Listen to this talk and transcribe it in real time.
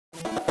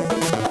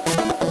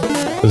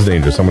This is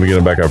dangerous. I'm gonna get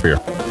him back up here.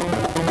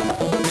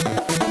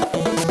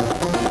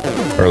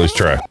 Or at least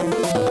try.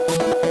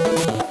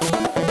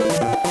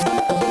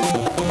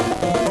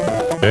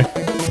 Okay,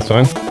 that's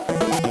fine.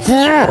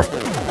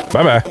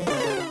 Bye-bye.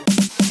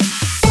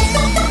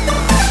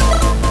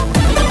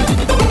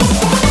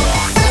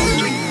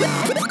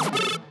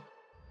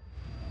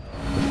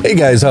 Hey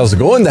guys, how's it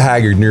going?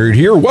 TheHaggardNerd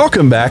here.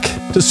 Welcome back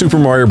to Super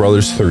Mario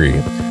Bros. 3.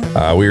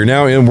 We are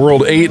now in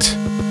World 8,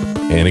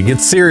 and it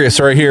gets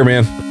serious right here,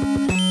 man.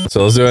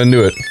 So let's go ahead and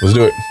do it. Let's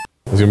do it.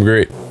 It's gonna be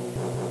great.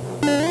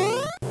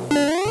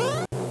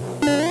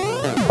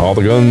 All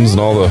the guns and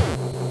all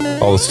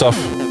the stuff.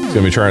 It's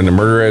gonna be trying to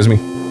murderize me.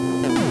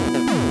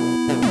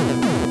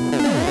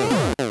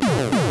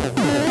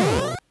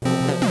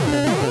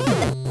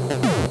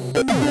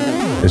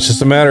 It's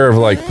just a matter of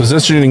like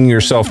positioning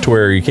yourself to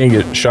where you can't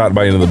get shot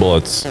by any of the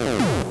bullets,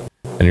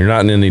 and you're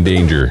not in any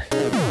danger.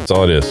 That's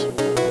all it is.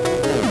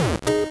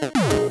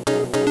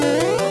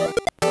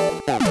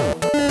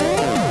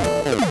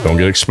 Don't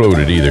get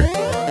exploded either.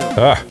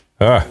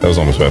 That was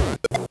almost bad.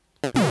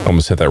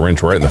 Almost hit that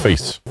wrench right in the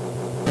face.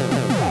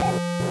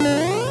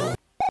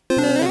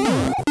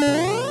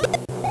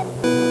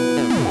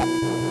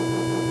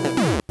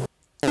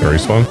 Can I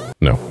respawn?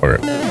 No. Alright.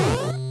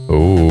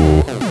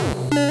 Oh.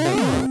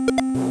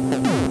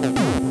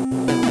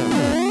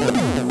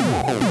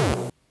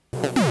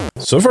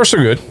 So far, so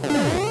good.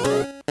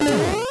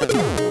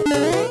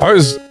 I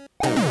always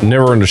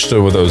never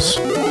understood what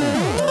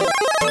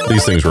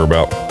these things were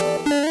about.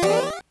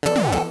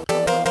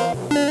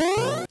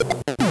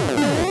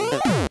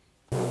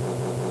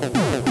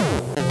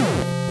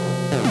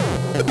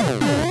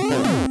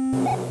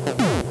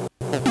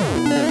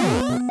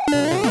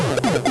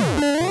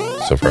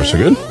 So far, so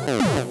good.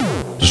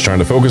 Just trying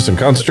to focus and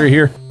concentrate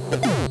here.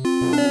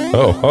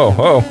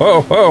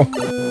 Oh.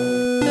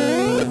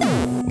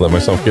 Let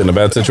myself get in a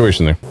bad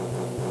situation there.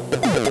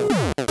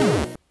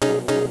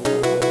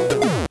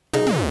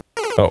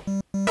 Oh.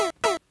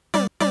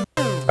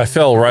 I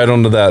fell right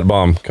onto that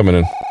bomb coming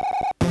in.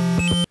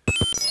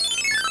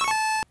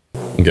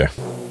 Okay.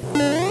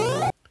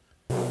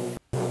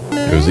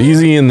 It was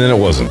easy and then it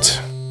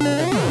wasn't.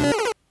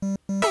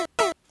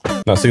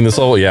 Not seeing this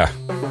level? Yeah.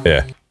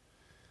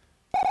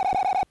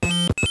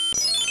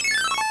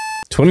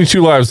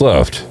 22 lives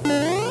left.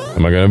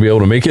 Am I going to be able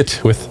to make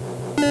it with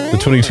the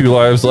 22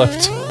 lives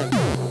left?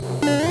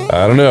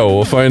 I don't know.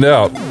 We'll find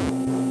out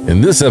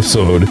in this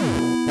episode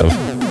of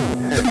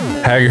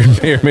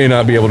Haggard may or may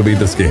not be able to beat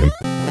this game.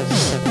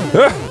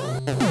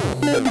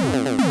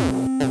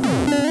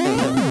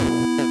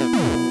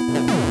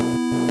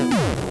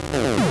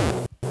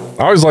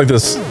 I always like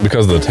this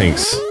because of the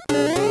tanks.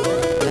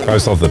 I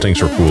always thought the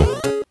tanks were cool.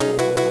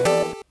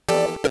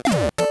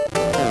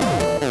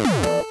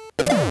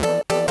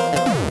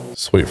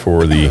 Let's wait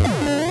for the...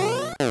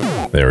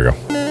 There we go.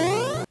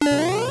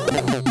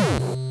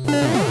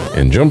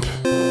 And jump.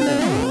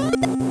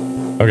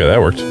 Okay, that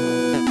worked.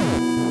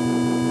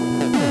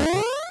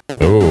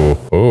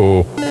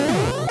 Oh.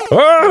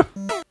 Ah!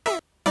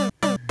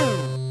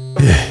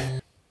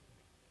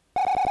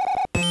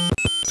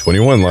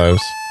 21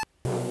 lives.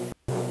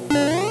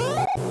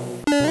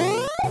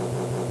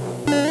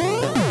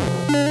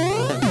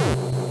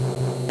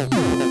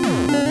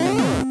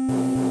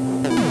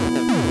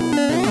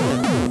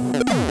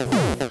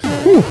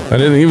 Whew, I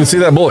didn't even see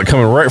that bullet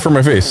coming right for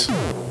my face.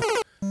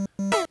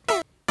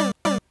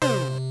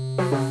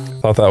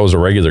 Thought that was a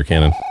regular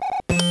cannon.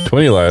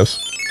 20 lives.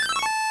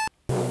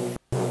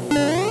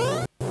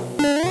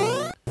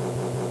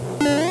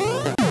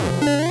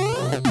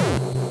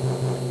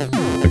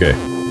 Okay.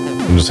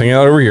 I'm just hanging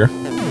out over here.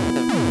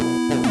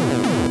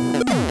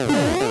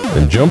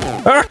 Then jump.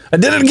 Ah! I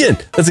did it again!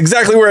 That's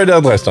exactly where I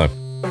died last time.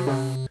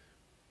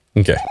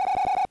 Okay.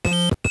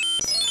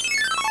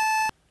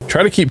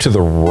 Try to keep to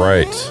the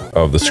right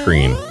of the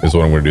screen is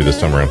what I'm going to do this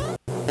time around.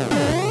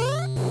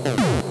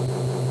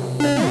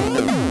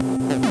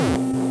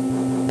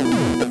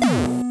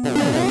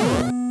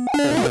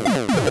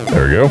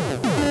 There we go.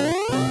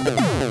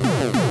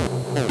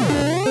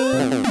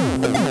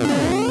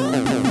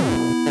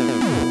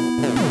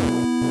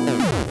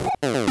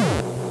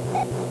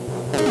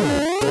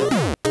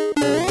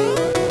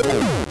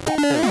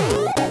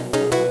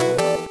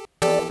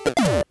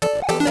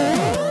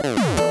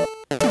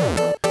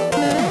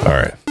 All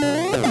right.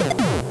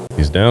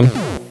 He's down.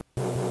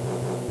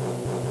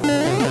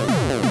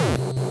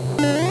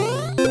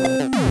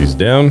 He's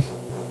down.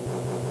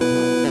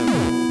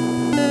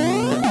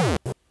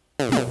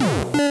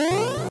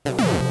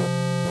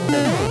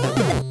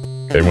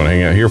 Okay, I'm gonna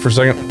hang out here for a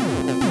second.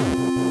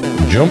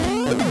 Jump.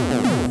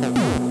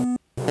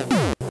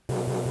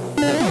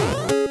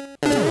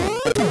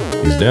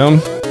 He's down.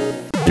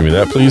 Give me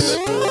that, please.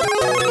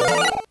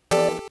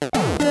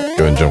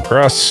 Go ahead and jump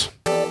across.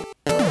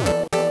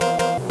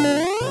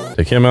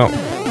 Take him out.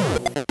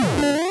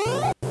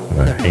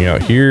 Hang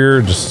out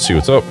here just to see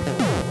what's up.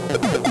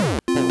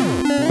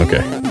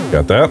 Okay,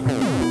 got that.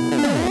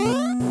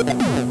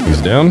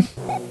 He's down.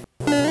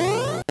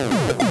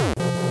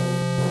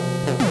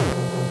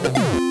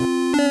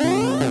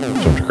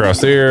 across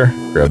there.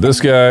 Grab this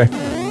guy.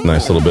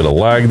 Nice little bit of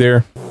lag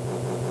there.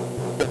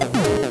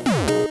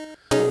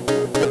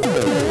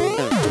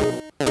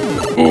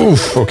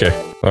 Oof. Okay.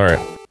 All right.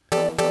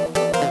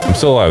 I'm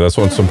still alive. That's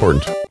what's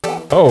important.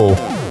 Oh.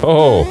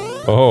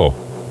 Oh. Oh.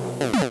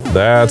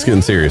 That's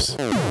getting serious.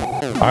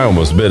 I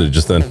almost bit it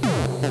just then.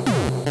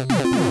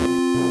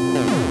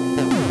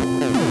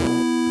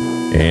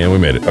 And we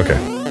made it. Okay.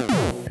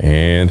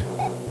 And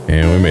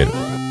we made it.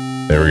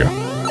 There we go.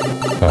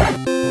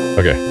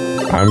 Okay.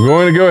 I'm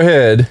going to go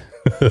ahead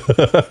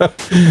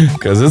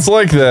because it's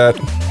like that.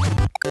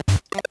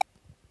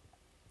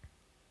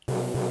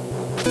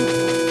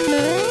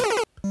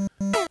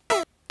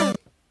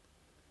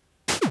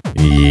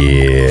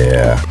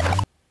 Yeah.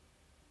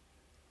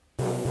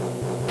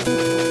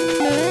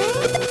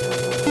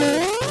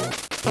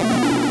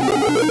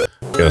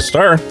 Got a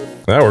star.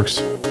 That works.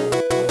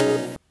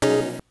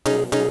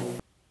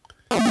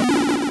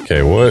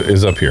 Okay, what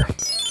is up here?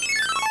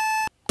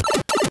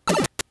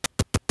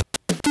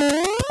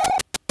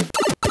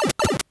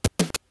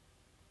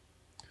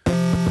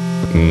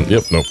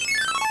 Yep, nope.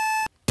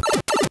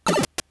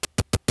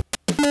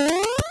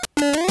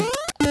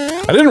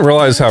 I didn't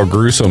realize how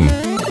gruesome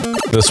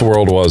this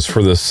world was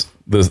for this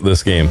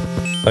game.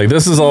 Like,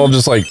 this is all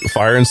just like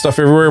fire and stuff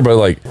everywhere, but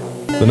like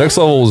the next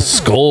level was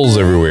skulls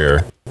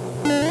everywhere.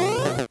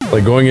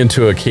 Like going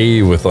into a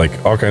cave with like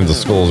all kinds of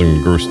skulls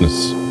and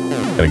gruesomeness.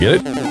 Can I get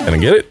it? Can I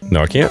get it?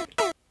 No, I can't.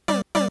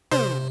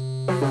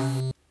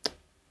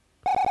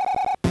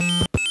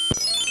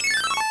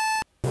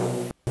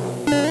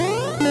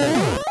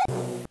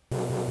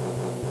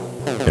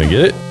 Can I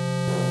get it?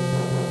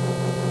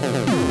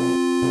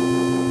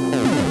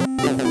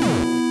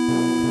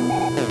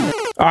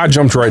 I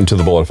jumped right into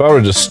the bullet. If I would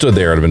have just stood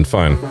there, I'd have been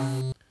fine.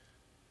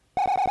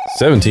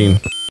 17.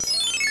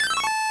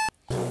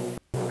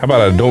 How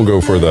about I don't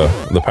go for the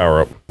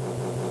power-up?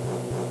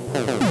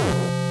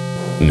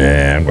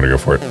 Nah, I'm gonna go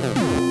for it.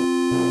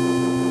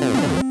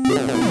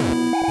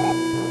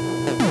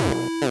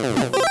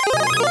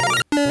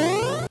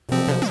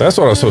 So that's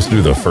what I was supposed to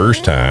do the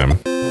first time.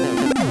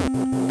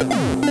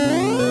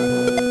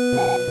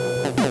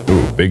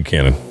 Ooh, big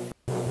cannon.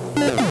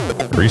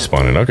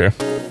 Respawning, okay.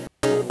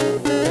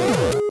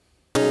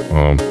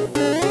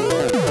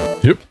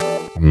 Yep,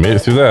 made it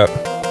through that.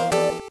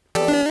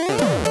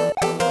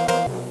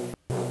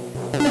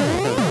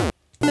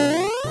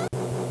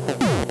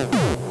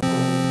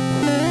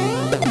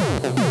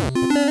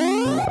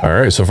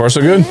 Alright, so far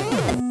so good.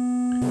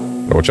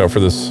 Gotta watch out for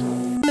this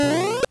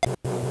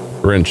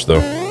wrench, though.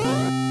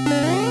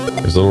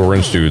 These little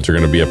wrench dudes are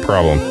gonna be a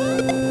problem.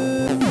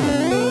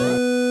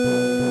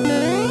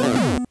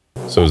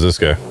 So is this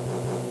guy.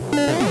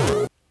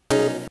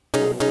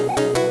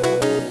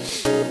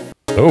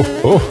 Oh,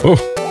 oh, oh.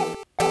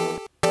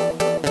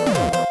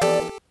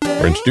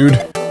 Wrench dude.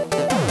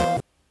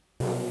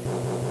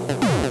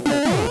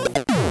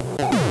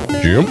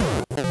 Jump.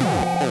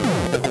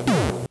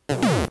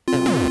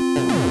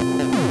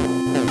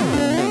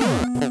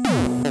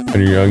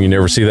 When you're young, you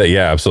never see that?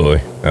 Yeah,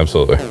 absolutely.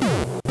 Absolutely.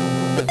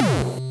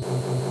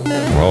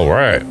 All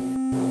right.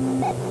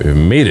 We've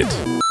made it.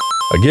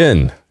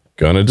 Again,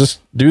 gonna just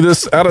do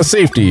this out of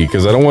safety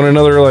because I don't want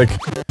another, like,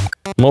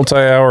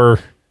 multi-hour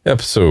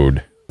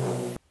episode.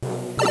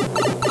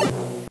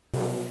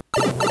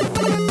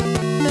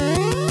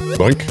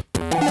 Boink.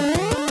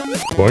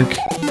 Boink.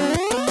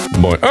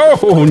 Boink.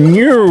 Oh,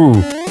 no!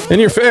 And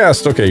you're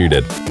fast. Okay, you're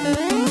dead.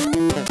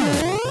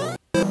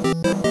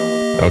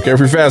 I don't care if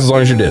you're fast as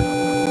long as you're dead.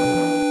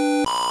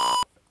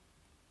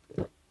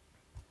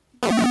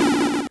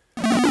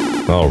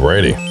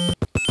 Alrighty.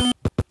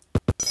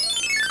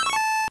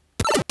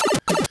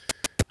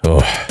 Oh.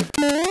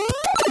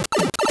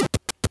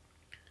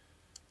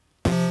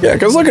 Yeah,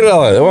 because look at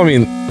all that. I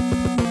mean,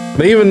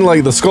 they even,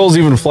 like, the skulls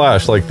even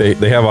flash like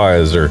they have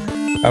eyes, or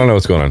I don't know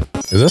what's going on.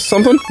 Is this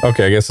something?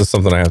 Okay, I guess it's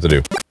something I have to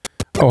do.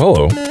 Oh,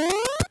 hello.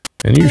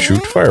 And you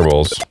shoot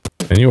fireballs.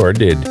 And you are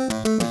dead.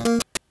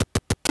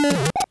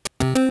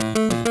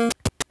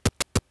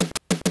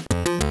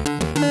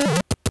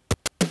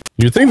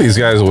 You'd think these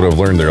guys would have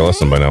learned their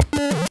lesson by now.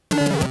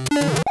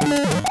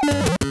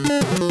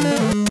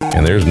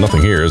 And there's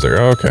nothing here, is there?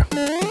 Oh, okay.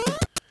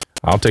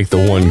 I'll take the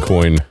 1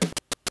 coin.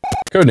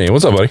 Codename,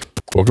 what's up, buddy?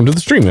 Welcome to the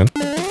stream, man.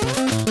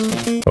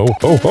 Oh,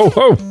 oh, oh,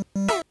 oh!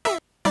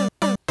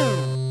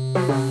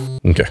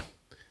 Okay.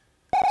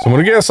 So I'm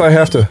gonna guess I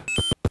have to...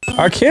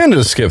 I can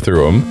just skip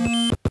through them.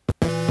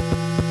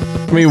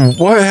 I mean,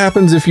 what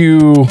happens if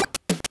you...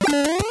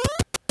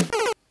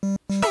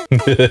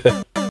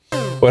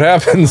 What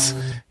happens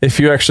if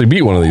you actually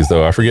beat one of these,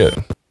 though? I forget.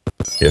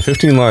 Yeah,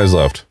 15 lives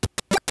left.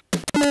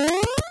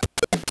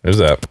 There's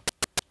that.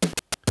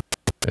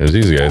 There's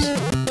these guys.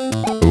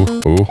 Ooh,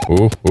 ooh,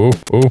 ooh, ooh,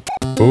 ooh,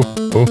 ooh,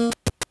 ooh.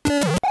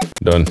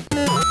 Done.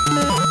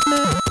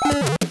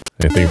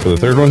 Anything for the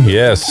third one?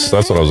 Yes,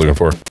 that's what I was looking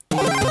for.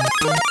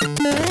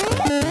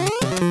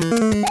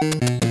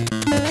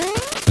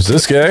 There's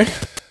this guy.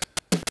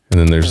 And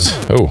then there's...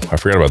 Oh, I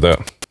forgot about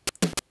that.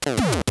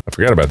 I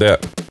forgot about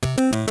that.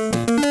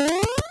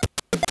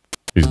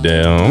 He's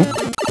down.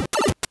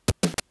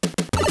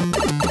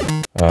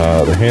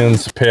 The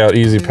hands pay out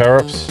easy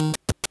power-ups.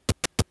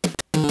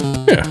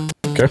 Yeah,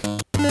 okay.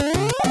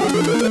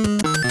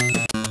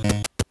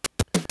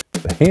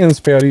 The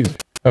hands pay out easy.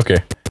 Okay,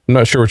 I'm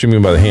not sure what you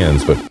mean by the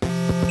hands, but...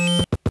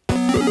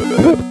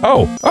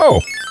 Oh,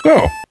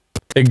 no.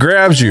 It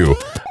grabs you.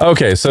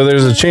 Okay, so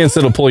there's a chance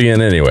it'll pull you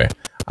in anyway.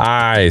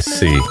 I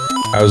see.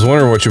 I was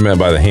wondering what you meant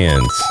by the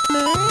hands.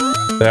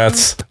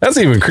 That's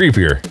even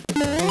creepier.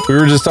 We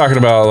were just talking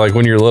about, like,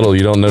 when you're little,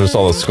 you don't notice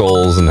all the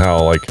skulls and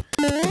how, like,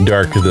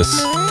 dark this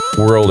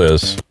world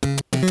is.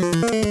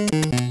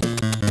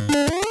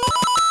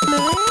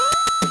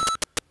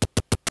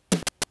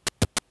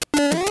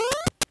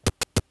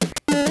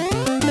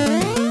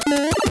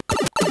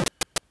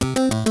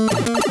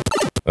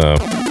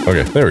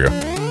 Okay, there we go.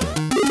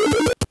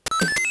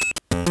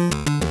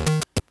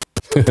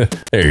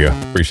 There you go.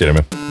 Appreciate it,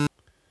 man.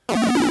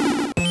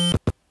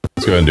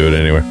 Let's go ahead and do it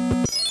anyway.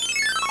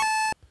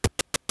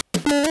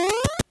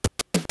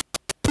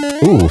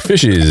 Ooh,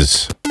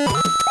 fishes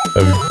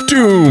of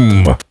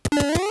doom.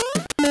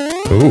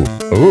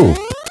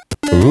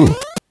 Ooh.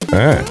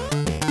 Ah.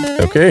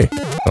 Okay.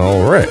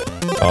 All right.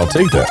 I'll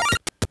take that.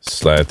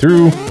 Slide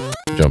through.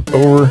 Jump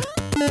over.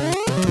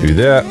 Do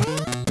that.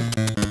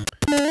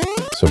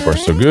 So far,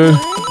 so good.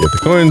 Get the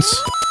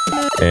coins.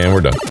 And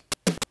we're done.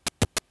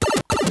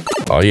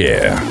 Oh,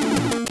 yeah.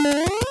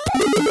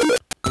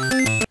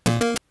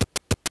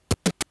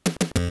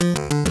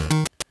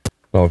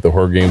 Not like the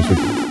horror games we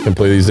can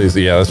play these days.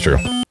 Yeah, that's true.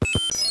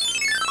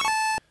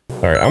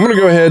 Alright, I'm gonna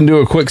go ahead and do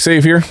a quick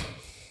save here.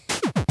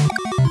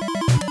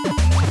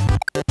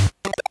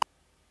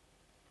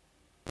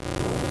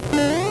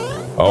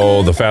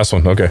 Oh, the fast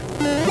one. Okay.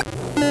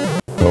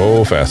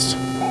 Oh, fast.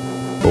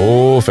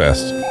 Oh,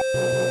 fast.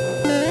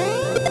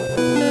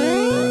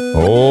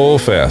 Oh,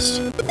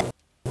 fast.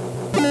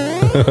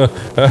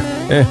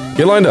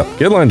 Get lined up.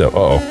 Get lined up.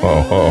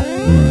 Uh-oh.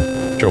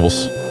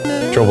 Troubles.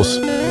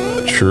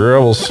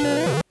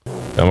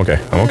 I'm okay.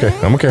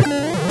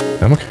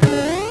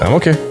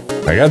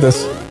 I got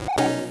this.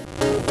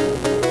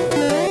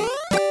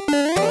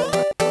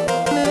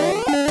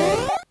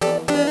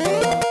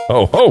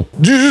 Oh.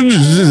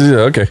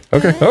 Okay.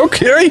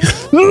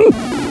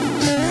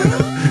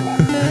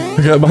 I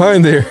got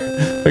behind there.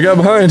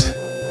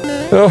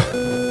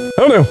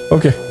 Oh no.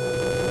 Okay.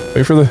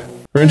 Wait for the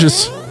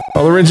wrenches.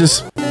 All the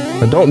wrenches.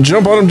 And don't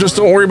jump on them. Just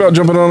don't worry about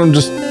jumping on them.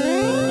 Just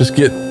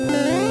get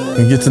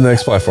to the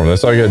next platform.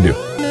 That's all you gotta do.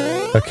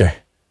 Okay.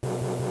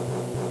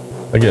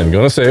 Again,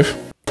 gonna save.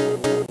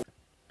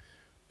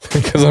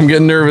 Because I'm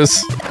getting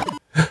nervous.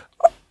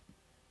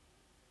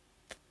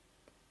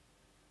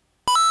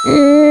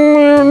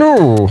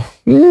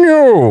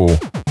 No.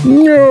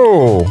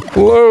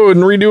 Load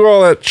and redo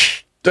all that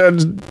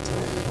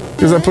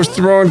because I pushed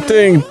the wrong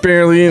thing,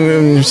 apparently,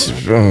 and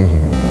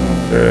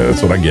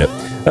that's what I get.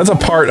 That's a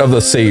part of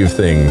the save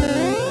thing.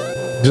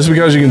 Just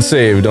because you can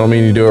save, don't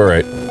mean you do it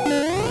right.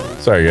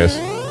 Sorry, guys.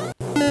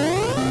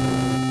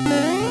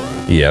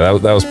 Yeah,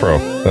 that was pro.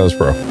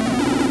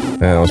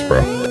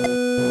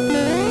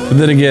 But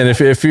then again, if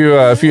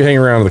you hang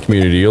around the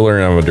community, you'll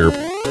learn I'm a derp.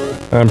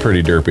 I'm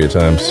pretty derpy at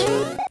times.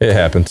 It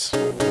happens.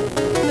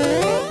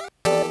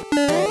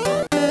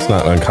 It's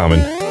not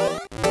uncommon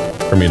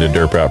for me to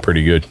derp out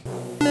pretty good.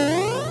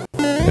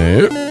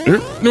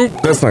 Nope,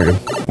 that's not good.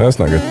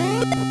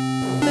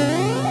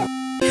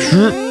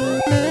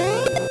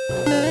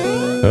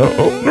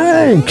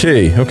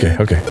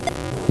 Okay.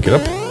 Get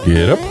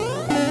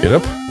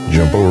up.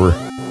 Jump over.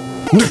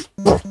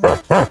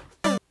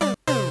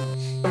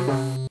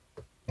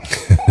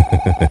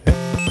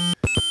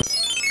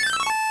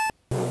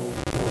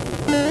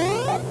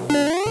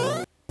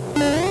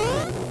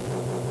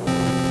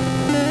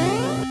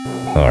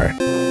 Alright.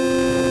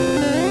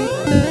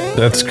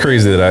 That's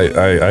crazy that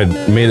I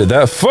made it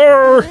that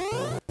far!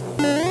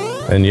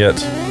 And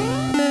yet,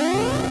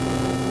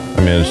 I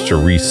managed to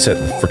reset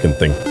the frickin'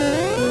 thing.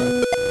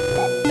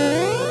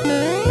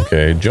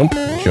 Okay, jump.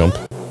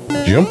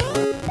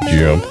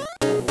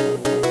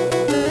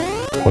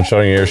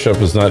 One-shotting airship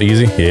is not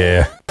easy.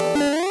 Yeah.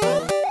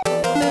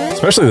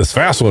 Especially this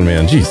fast one,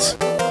 man. Jeez.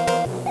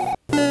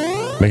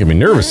 Making me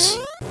nervous.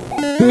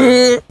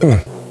 Okay.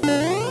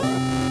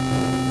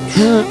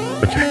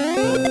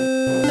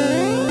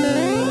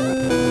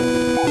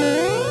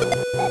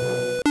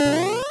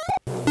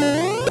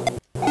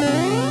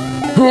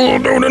 Oh,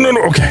 no.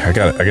 Okay, I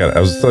got it. I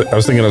was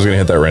thinking I was gonna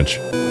hit that wrench.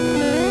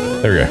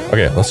 There we go.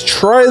 Okay, let's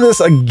try this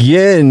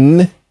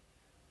again.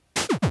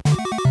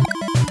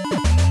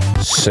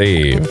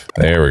 Save.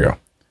 There we go.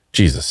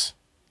 Jesus.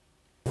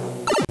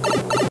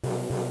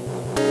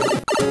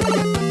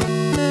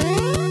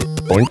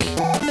 Boink.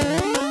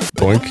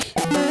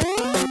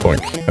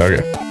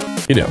 Okay.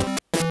 Get down.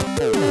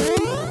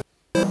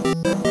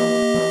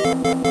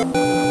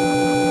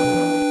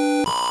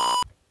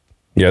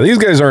 Yeah, these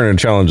guys aren't a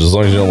challenge as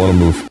long as you don't let them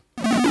move.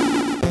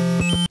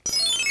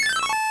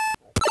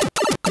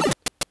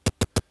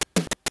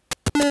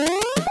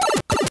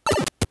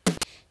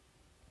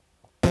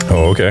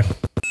 Oh, okay.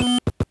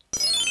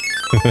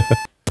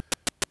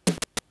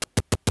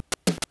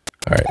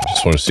 Alright,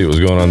 just want to see what was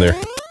going on there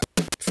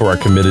before I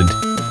committed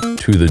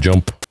to the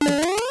jump.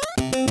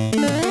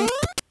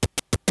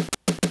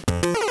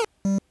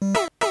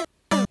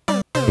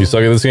 You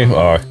suck at this game?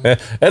 Oh,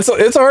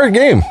 it's a hard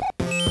game.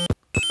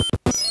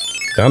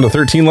 Down to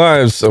 13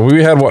 lives.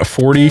 We had, what,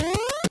 40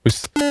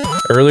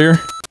 earlier?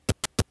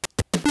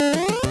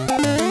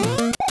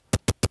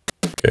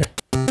 Okay.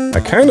 I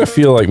kind of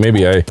feel like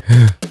maybe I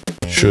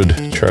should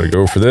try to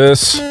go for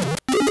this.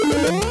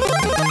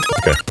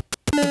 Okay.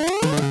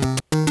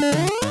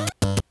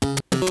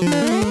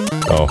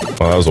 Oh,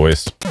 well, that was a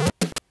waste.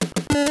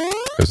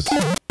 Because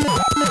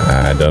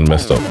I done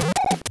messed up.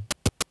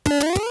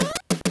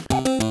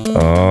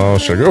 Oh,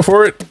 should I go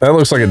for it? That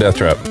looks like a death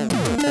trap.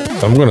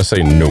 So I'm gonna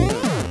say no.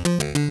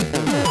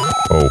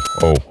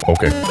 Oh,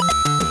 okay.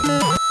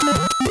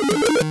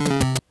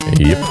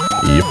 Yep.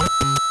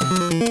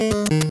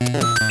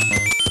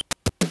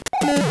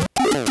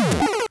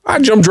 I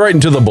jumped right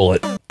into the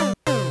bullet.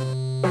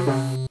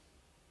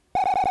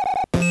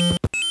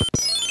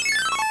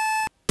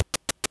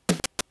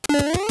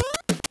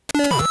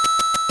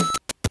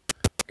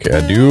 Okay,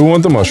 I do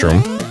want the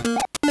mushroom.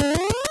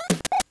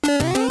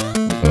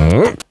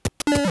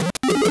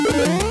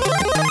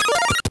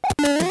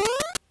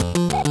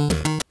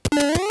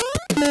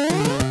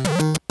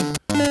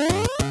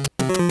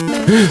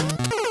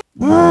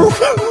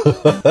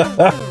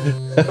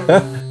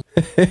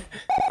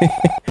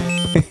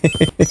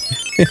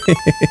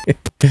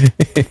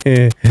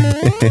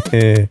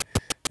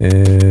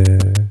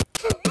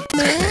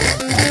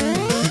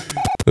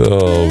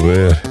 Oh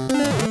man.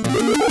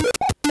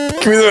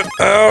 Give me that.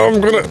 Oh, I'm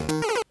gonna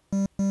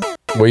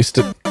waste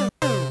it.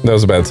 That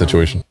was a bad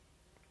situation.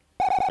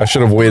 I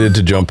should have waited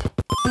to jump.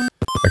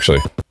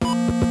 Actually.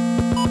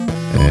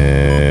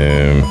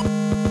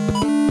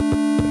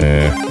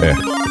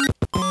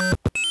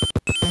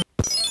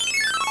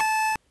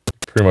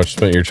 Pretty much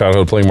spent your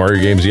childhood playing Mario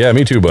games. Yeah,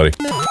 me too, buddy.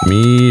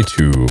 Me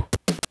too.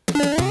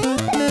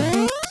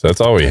 So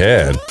that's all we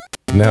had.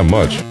 Didn't have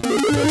much.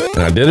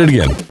 And I did it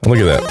again. Look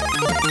at that.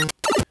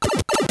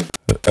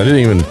 I didn't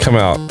even come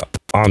out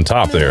on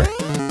top there.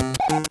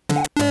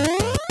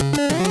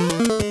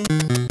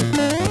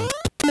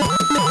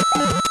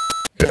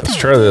 Okay, let's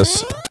try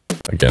this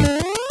again.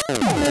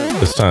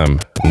 This time,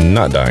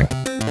 not dying.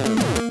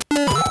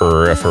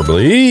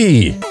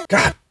 Preferably.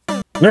 God.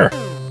 There.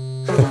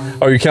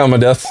 Oh, you're counting my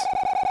deaths?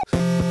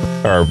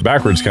 Or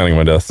backwards counting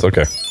my deaths.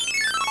 Okay.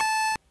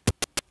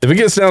 If it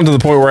gets down to the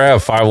point where I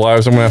have 5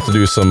 lives, I'm gonna have to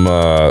do some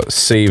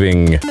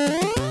saving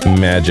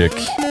magic.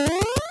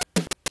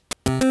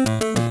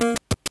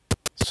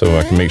 So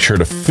I can make sure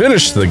to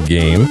finish the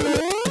game.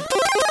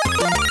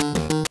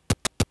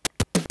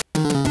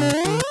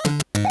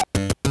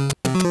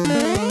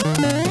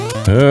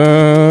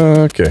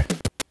 Okay.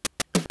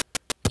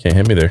 Can't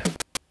hit me there.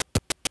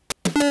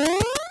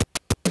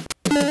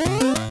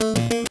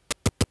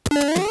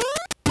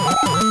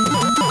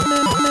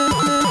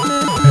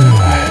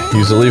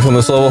 Use a leaf on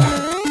this level?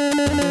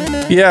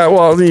 Yeah,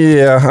 well,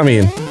 yeah, I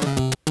mean...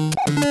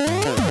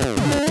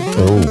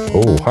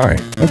 Oh, hi.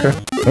 Okay.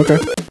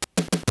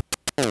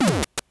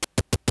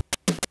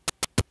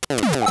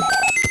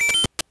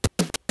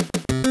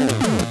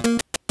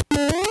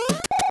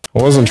 I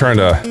wasn't trying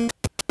to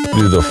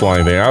do the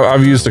flying thing.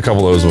 I've used a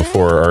couple of those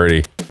before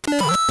already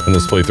in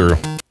this playthrough.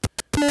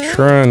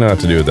 Try not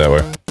to do it that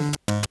way.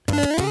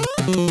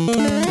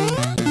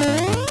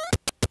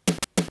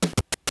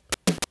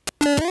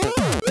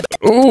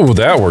 Oh,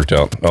 that worked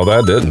out. Oh,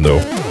 that didn't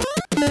though.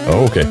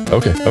 Oh, okay.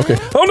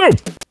 Oh no!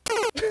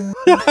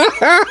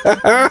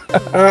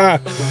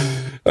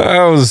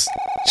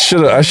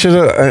 I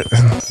should've.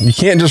 You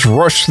can't just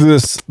rush through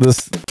this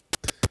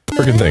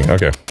freaking thing.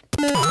 Okay.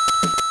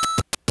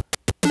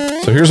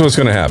 So here's what's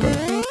gonna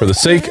happen. For the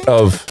sake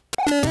of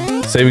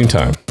saving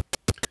time,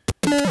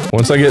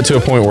 once I get to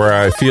a point where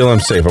I feel I'm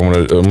safe, I'm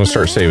gonna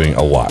start saving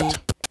a lot.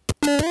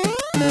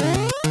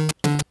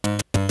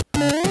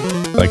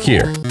 Like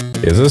here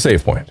is a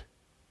save point,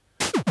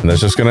 and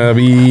that's just gonna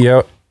be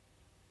out.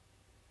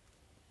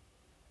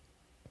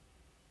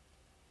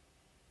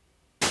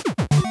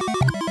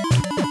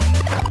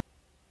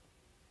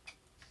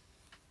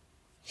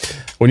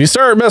 When you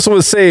start messing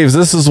with saves,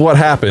 this is what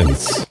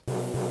happens.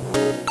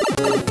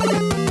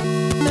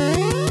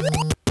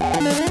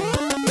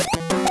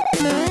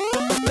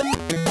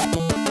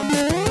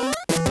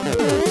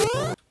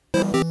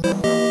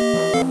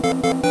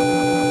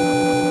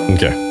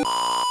 Okay.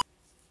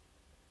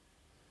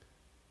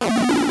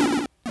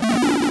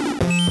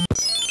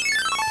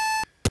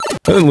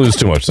 I didn't lose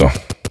too much though.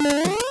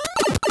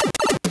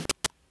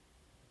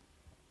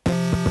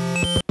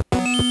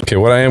 Okay,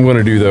 what I am going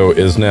to do though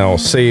is now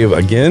save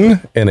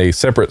again in a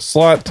separate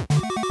slot.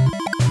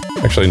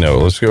 Actually, no,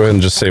 let's go ahead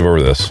and just save over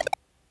this.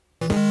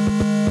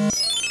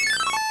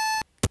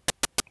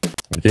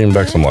 Gain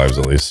back some lives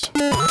at least.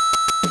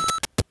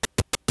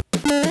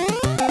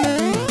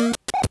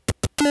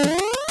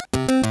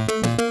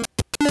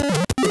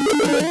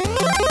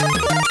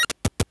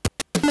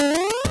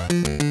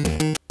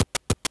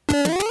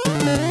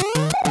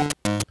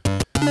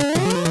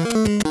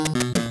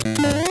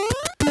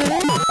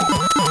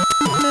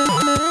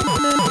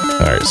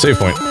 save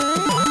point. So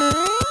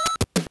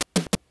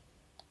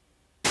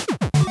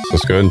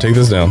let's go ahead and take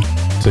this down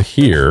to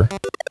here.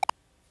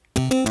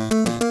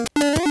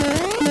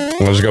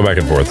 I'll just go back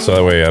and forth, so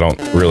that way I don't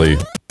really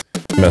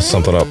mess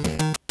something up.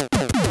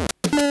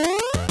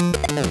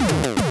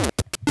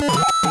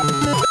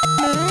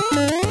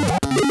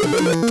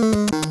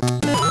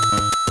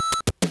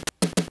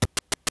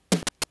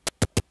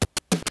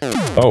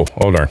 Oh,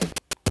 oh darn.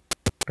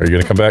 Are you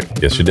gonna come back?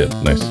 Yes, you did.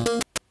 Nice.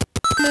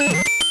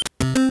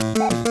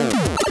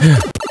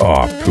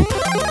 Aw, poop.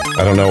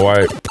 I don't know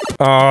why.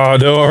 Aw,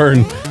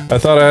 darn. I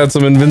thought I had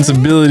some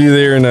invincibility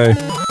there and I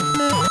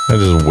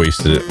just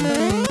wasted it.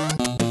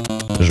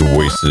 Just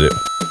wasted it.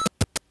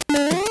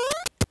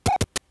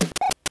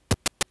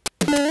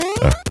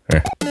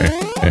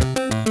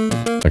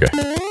 Okay.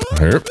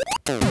 Here.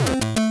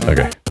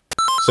 Okay.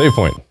 Save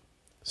point.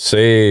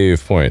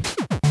 Save point.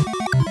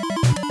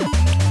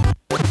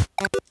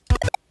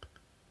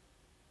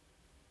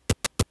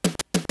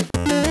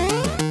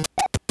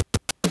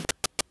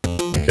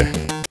 Okay.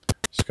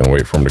 Just gonna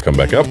wait for him to come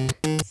back up.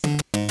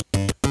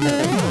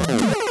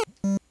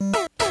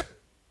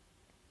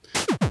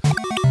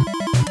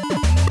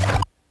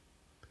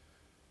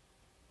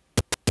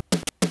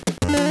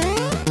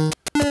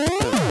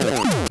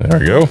 There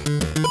we go.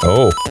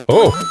 Oh,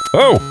 oh,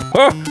 oh,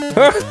 ah,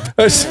 ah.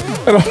 I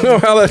don't know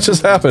how that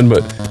just happened,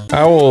 but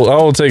I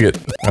will take it.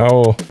 I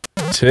will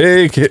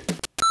take it.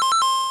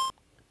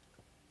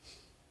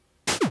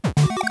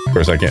 Of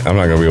course, I'm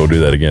not gonna be able to do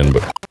that again,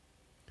 but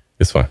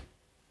it's fine.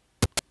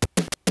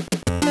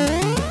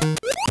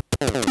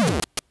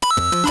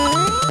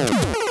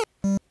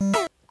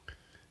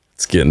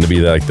 It's getting to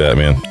be like that,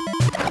 man.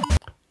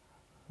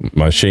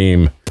 My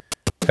shame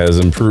has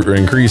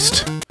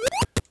increased.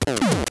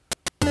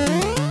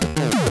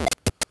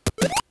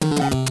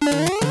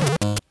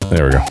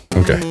 There we go.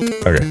 Okay.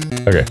 Okay.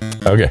 Okay.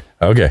 Okay.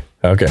 Okay.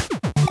 Okay.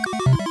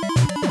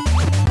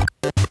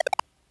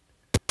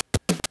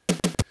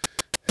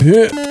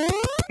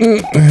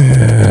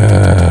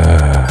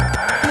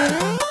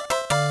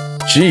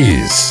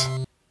 Jeez.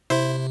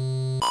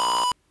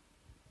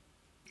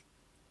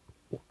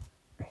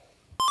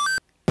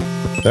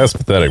 That's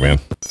pathetic, man.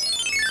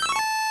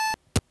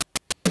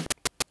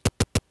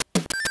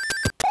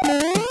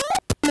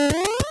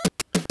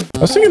 I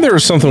was thinking there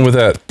was something with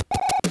that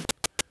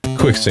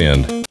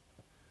quicksand.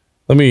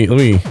 Let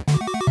me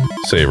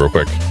save real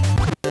quick.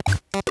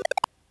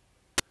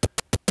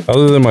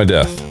 Other than my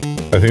death,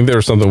 I think there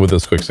was something with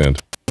this quicksand.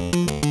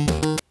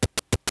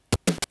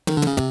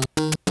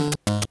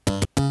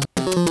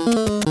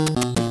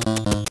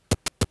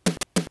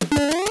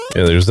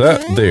 Yeah, there's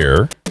that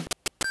there.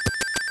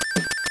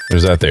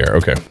 There's that there.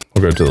 Okay,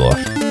 we'll go to the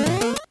left.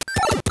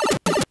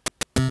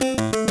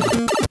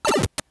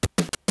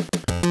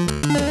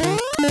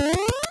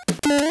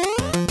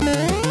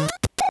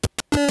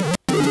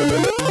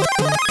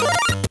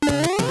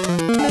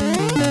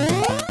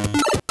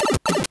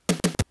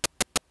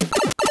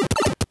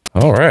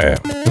 All right.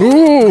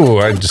 Ooh,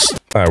 I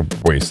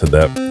wasted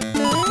that.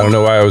 I don't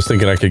know why I was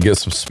thinking I could get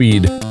some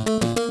speed.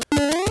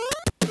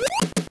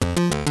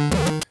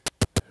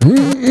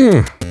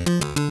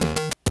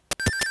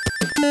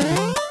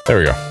 There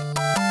we go.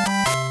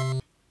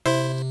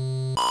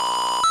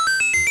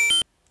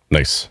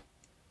 Nice.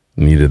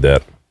 Needed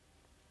that.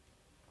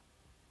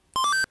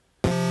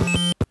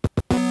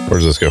 Where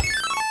does this go?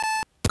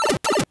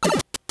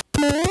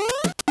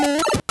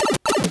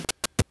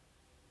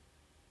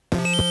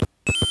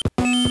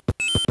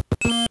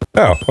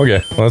 Oh,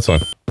 okay. Well, that's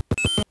fine.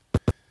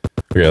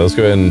 Okay, let's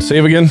go ahead and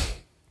save again.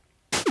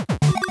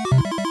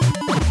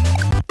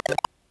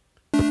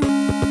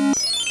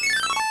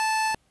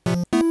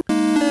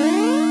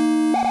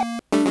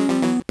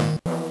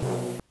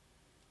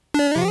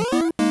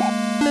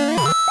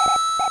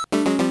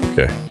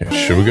 Okay,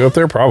 should we go up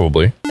there?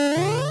 Probably. I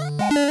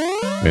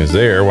mean, it's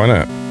there, why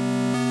not?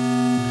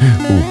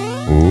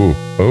 Ooh,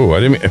 oh, I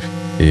didn't mean...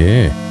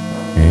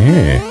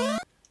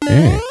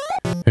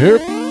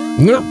 Yep.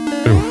 Nope.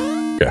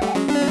 Ooh, okay.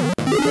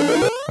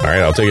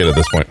 Alright, I'll take it at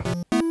this point.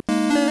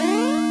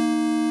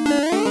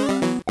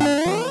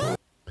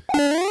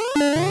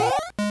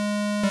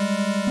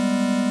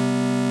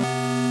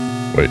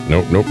 Wait,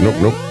 nope.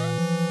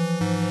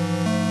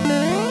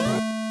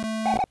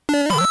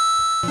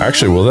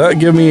 Actually, will that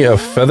give me a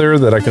feather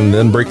that I can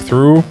then break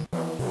through?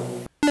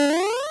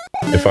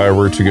 If I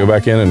were to go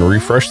back in and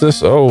refresh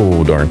this?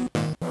 Oh, darn.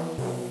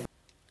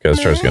 Okay,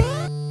 let's try this again.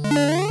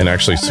 And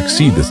actually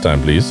succeed this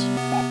time, please.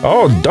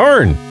 Oh,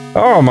 darn!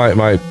 Oh, my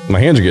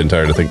hands are getting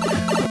tired, I think.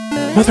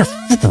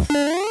 Motherfucker!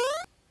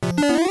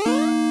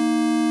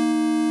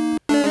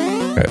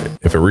 Okay,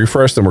 if it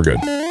refreshed, then we're good.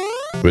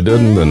 If it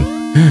didn't, then...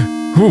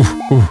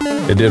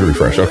 it did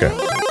refresh, okay.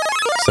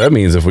 So that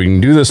means if we can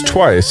do this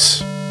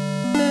twice...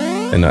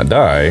 and not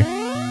die...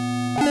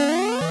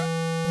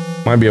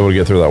 might be able to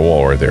get through that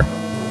wall right there.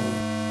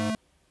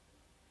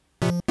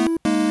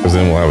 Because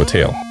then we'll have a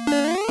tail.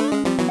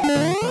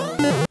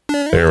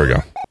 There we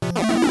go.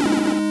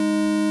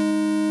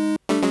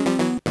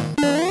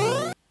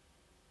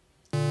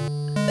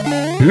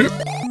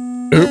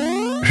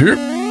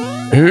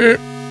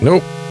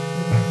 Nope.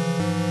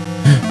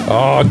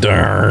 Oh,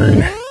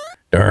 darn.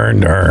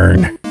 Darn.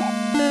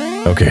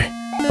 Okay.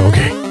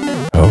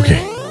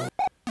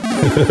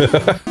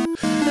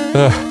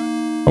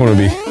 I'm gonna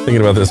be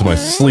thinking about this in my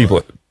sleep.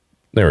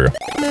 There we go.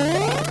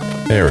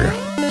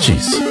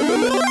 Jeez.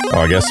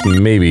 Oh, I guess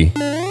maybe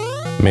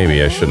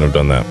I shouldn't have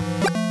done that.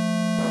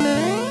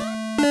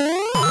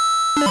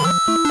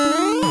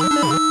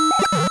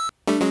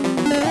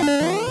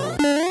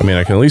 I mean,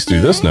 I can at least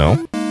do this now.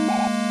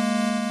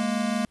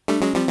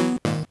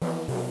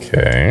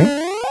 Okay.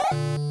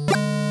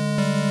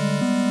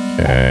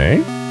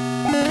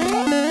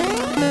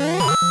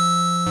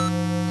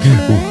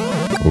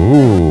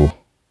 Ooh.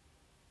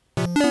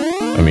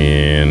 I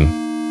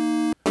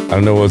mean, I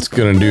don't know what's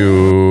gonna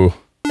do.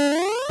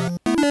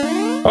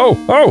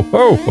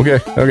 Oh, okay,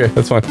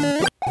 that's fine.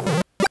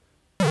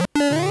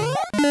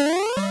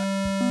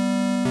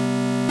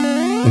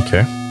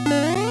 Okay.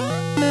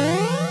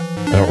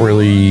 I don't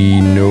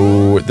really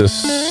know what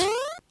this is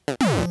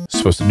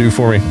supposed to do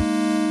for me.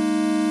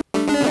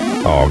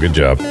 Oh, good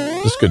job.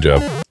 Just good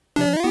job.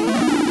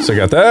 So I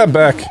got that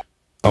back.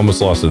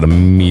 Almost lost it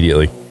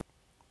immediately.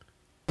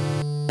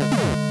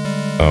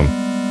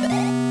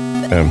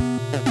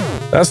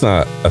 That's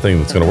not a thing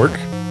that's gonna work.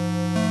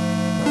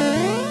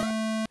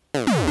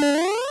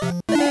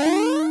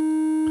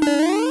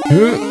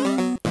 There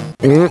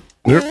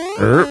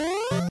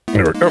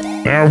we go.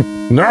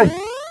 No.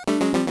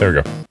 There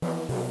we go.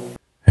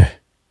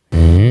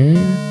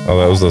 Oh,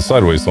 that was the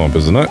sideways thump,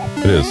 isn't it?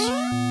 It is.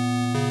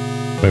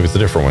 Maybe it's a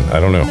different one. I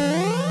don't know.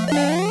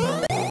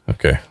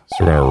 Okay,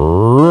 so we're gonna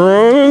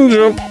run and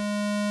jump.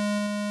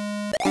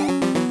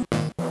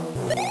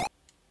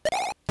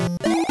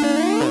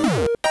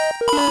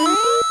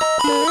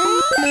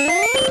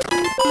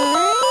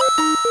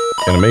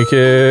 Gonna make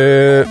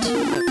it.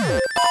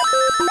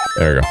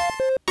 There we go.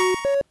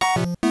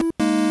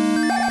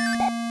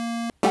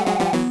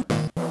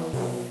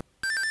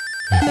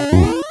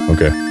 Ooh,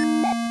 okay.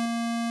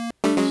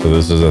 So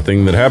this is a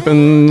thing that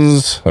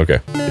happens. Okay,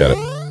 got it.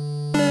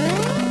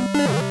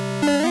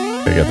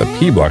 Okay, got the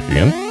P block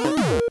again.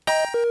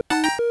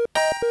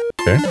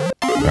 Okay,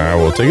 I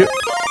will take it.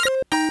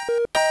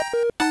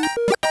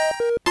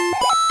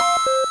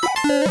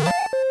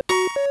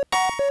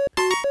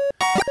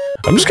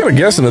 I'm just kind of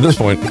guessing at this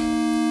point.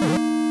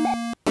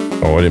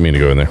 Oh, I didn't mean to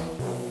go in there.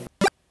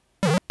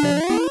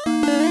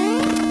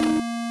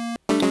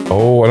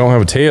 Oh, I don't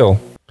have a tail.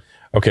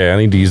 Okay, I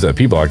need to use that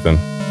P block then.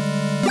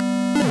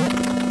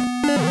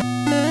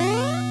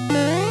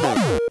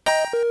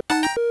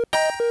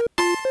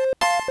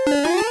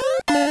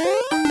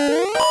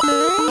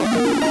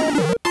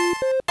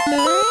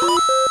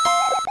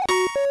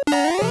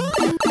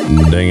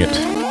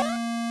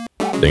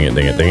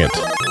 Dang it.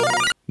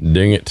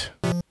 Dang it.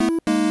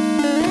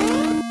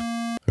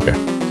 Okay,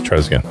 let's try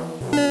this again.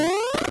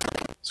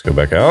 Let's go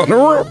back out.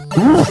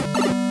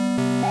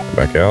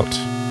 Back out.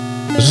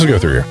 Let's just go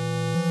through here.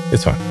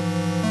 It's fine.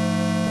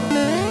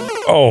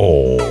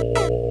 Oh.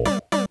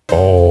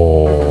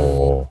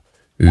 Ooh.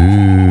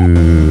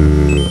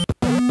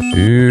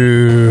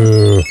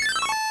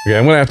 Okay,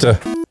 I'm gonna have to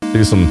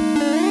do some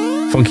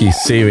funky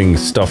saving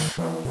stuff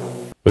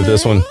with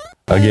this one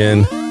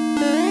again.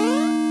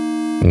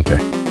 Okay,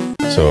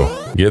 so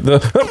get the...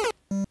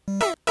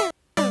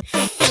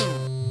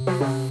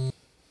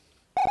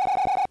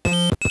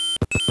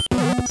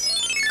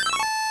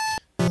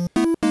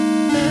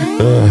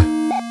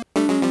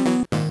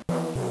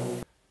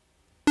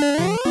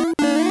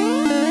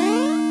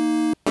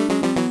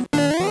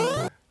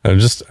 I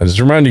just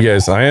remind you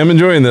guys, I am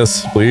enjoying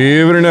this,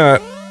 believe it or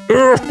not.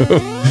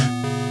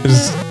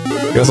 Just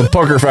got some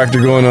pucker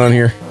factor going on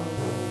here.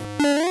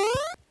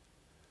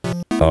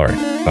 All right.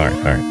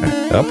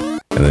 Up,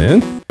 and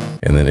then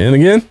in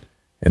again,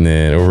 and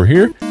then over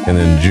here, and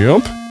then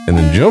jump, and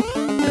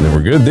then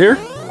we're good there.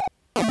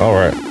 All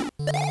right.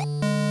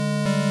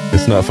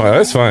 It's not fine.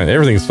 That's fine.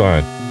 Everything's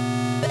fine.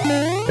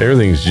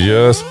 Everything's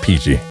just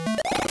peachy.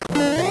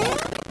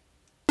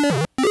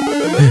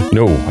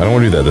 No, I don't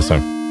want to do that this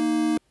time.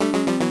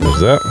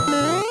 There's that.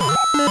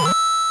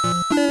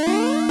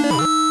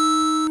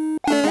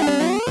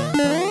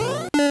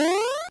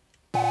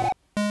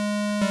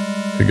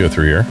 Could go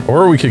through here,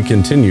 or we could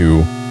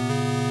continue.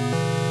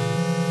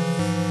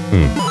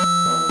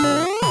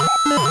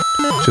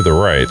 To the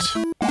right.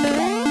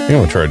 I'm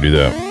gonna try to do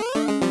that.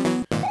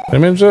 Can I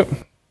manage that?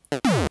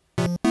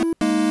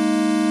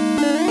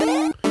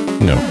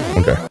 No.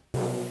 Okay.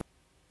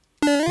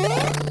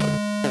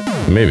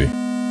 Maybe.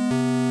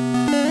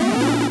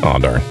 Oh,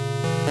 darn.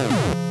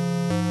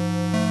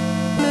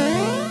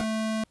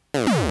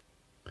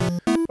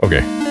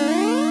 Okay.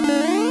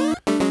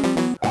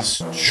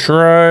 Let's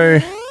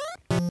try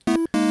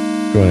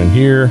going in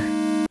here,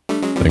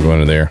 then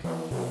going in there.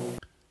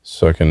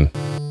 So I can...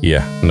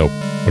 Yeah, nope.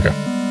 Okay.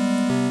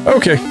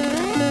 Okay.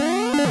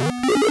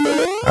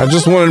 I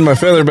just wanted my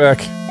feather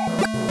back.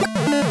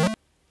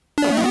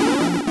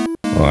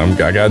 Well,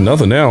 I got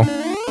nothing now.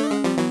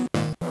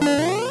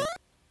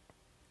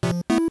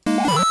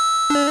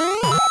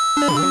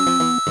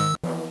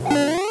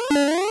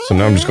 So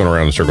now I'm just going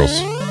around in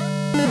circles.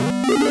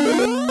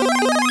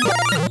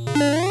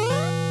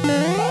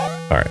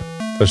 Alright,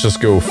 let's just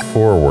go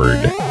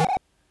forward.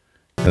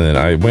 And then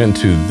I went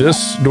to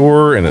this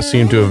door, and it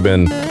seemed to have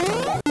been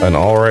an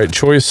alright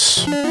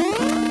choice.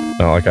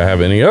 Not like I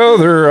have any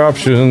other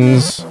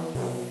options.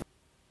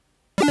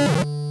 I'm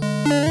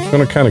just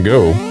gonna kind of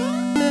go.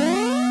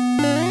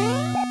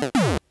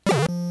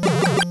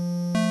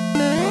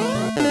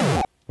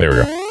 There we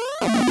go.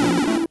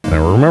 And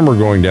I remember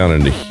going down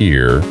into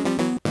here.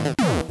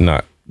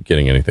 Not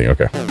getting anything.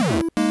 Okay.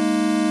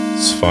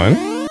 It's fine.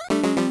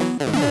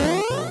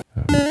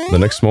 The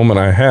next moment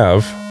I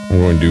have, I'm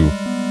going to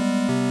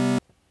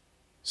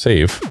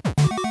save.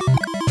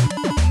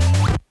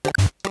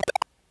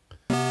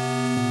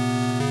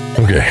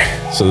 Okay,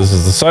 so this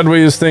is the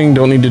sideways thing.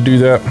 Don't need to do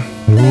that.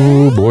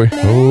 Oh boy,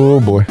 oh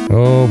boy,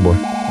 oh boy.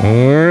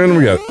 And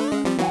we got it.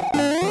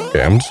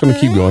 Okay, I'm just gonna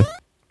keep going.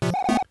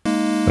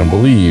 I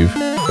believe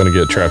I'm gonna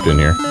get trapped in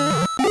here.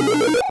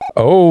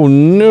 Oh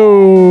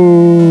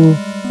no!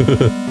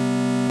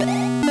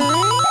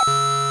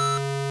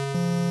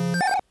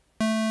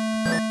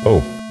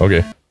 Oh,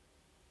 okay.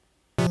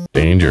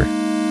 Danger.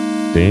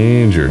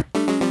 Danger.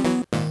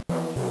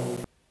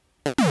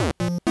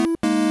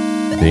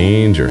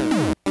 Danger.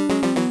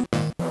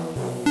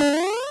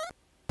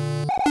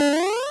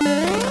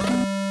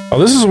 Oh,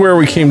 this is where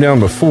we came down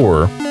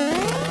before.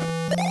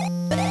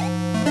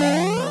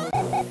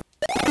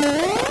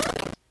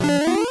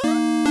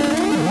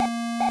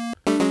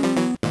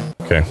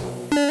 Okay.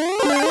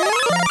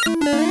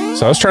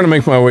 So I was trying to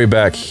make my way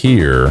back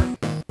here.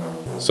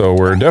 So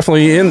we're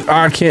definitely in... Oh,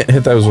 I can't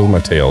hit those with my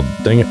tail.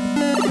 Dang it.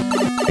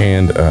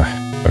 And,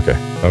 okay.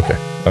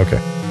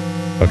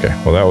 Okay,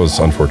 well that was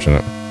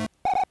unfortunate.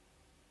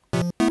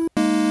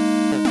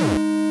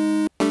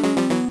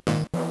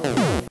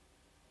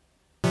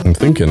 I'm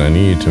thinking I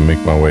need to make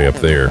my way up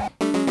there.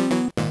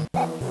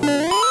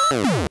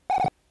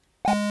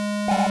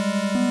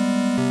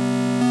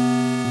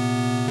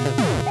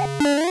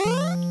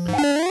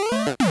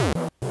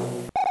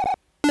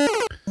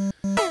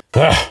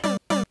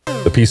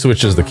 The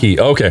P-switch is the key.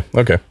 Okay,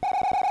 okay.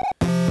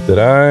 Did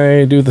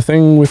I do the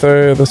thing with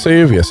the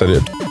save? Yes, I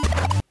did.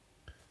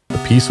 The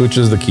P-switch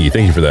is the key.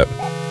 Thank you for that.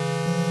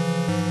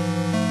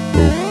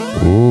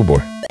 Oh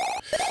boy.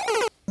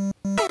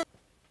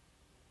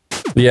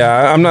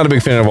 Yeah, I'm not a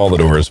big fan of all the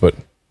doors, but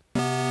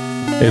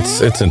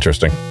it's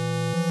interesting.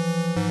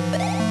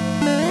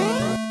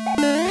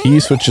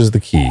 P-switch is the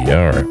key.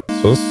 All right.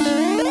 So let's...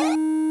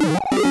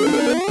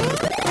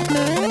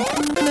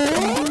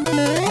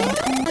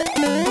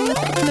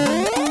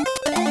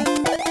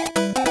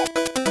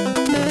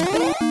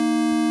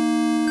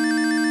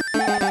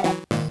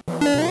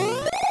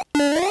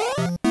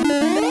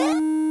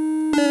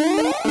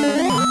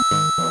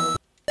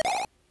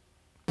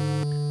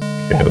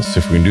 Okay, let's see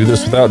if we can do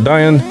this without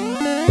dying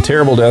a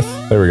terrible death.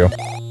 There we go.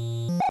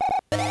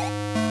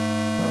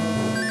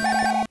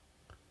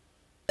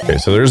 Okay,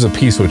 so there's a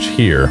P-switch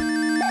here.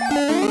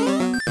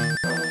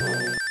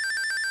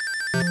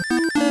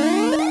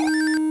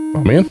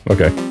 Oh man,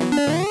 okay.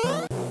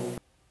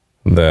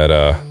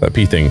 That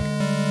P thing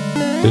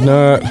did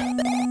not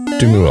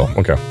do me well.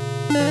 Okay.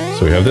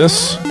 So we have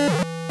this,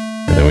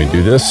 and then we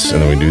do this,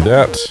 and then we do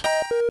that.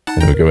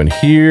 And then we go in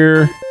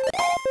here.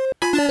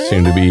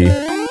 Seem to be...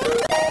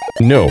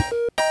 No.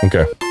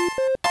 Okay.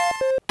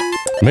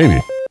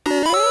 Maybe.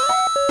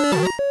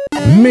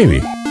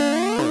 Maybe.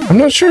 I'm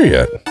not sure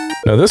yet.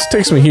 Now this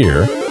takes me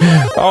here.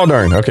 Oh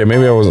darn. Okay,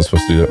 maybe I wasn't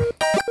supposed to do that.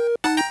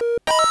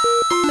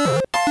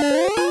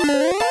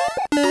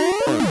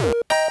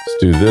 Let's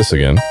do this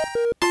again.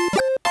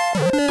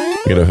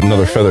 Get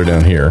another feather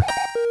down here.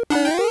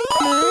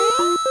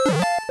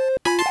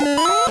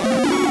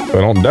 If I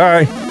don't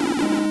die.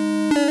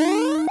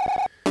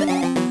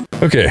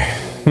 Okay.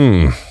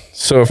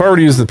 So if I were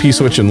to use the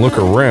P-switch and look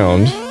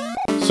around,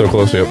 so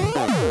close, yep.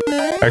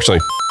 Actually,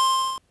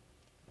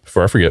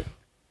 before I forget.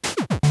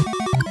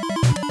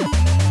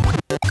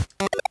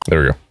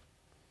 There we go.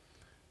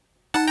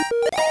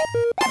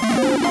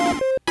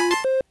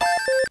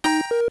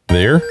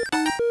 There.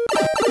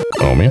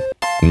 Oh man.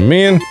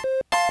 Man.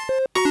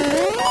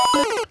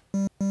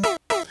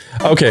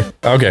 Okay,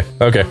 okay,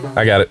 okay.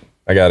 I got it.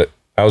 I got it.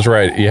 I was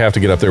right. You have to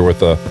get up there with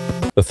the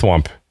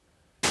thwomp.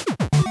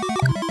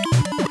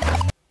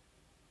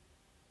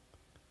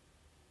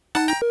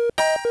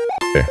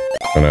 Okay,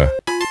 gonna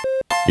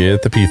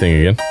get the P thing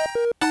again.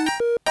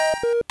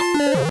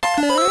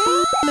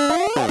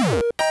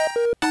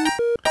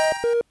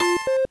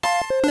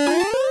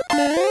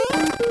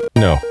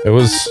 No, it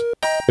was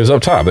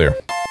up top there.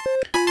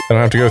 I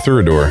don't have to go through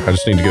a door. I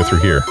just need to go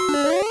through here.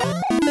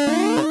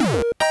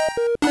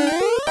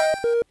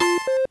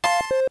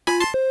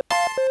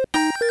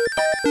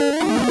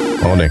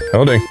 Oh dang!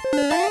 Oh dang!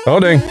 Oh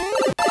dang!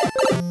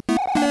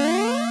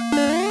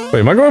 Wait,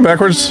 am I going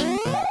backwards?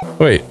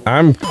 Wait,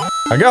 I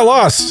got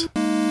lost!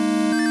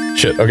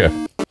 Shit, okay.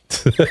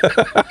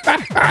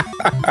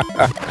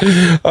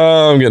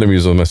 I'm getting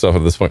amused with myself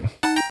at this point.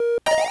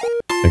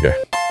 Okay.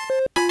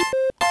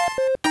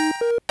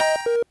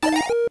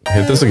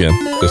 hit this again.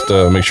 Just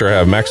to make sure I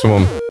have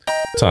maximum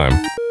time.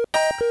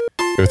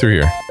 Go through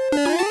here.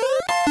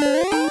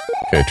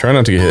 Okay, try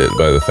not to get hit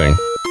by the thing.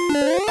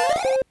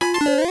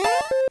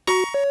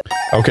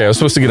 Okay, I was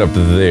supposed to get up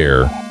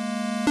there.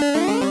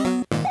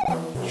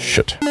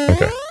 Shit.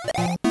 Okay.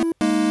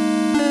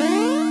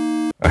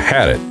 I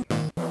had it.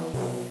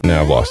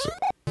 Now I've lost it.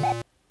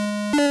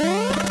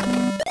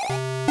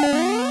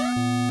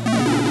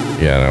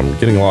 Yeah, and I'm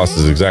getting lost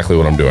is exactly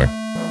what I'm doing.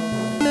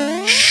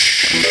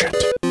 Shit.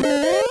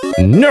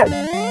 No!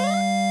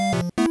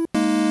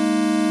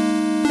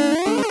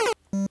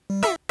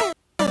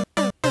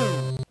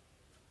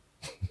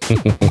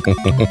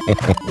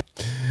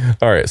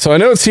 Alright, so I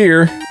know it's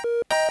here.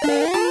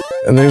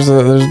 And there's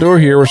a door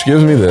here which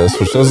gives me this,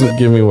 which doesn't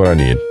give me what I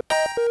need.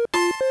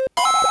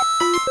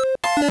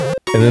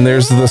 And then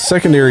there's the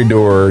secondary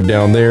door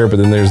down there, but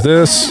then there's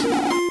this.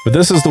 But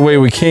this is the way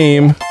we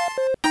came.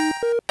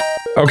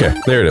 Okay,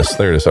 there it is.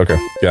 There it is. Okay,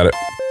 got it.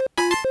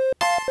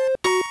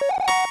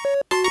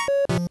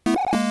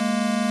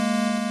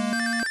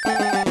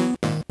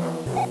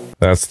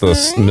 That's the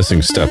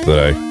missing step that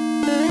I...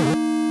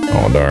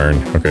 Oh, darn.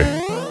 Okay.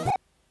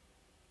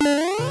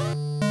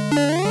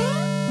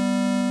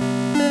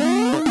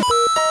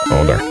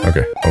 Oh, darn.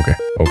 Okay, okay,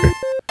 okay.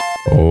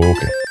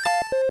 Okay.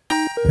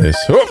 This...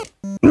 Oh!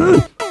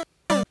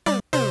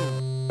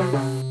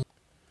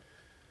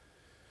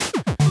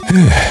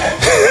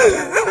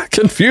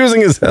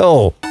 Confusing as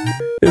hell.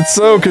 It's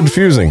so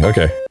confusing.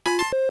 Okay.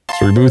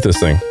 Let's reboot this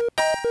thing.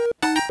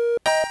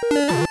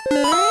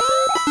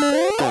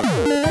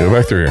 Go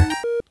back through here.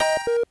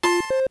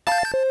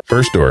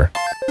 First door.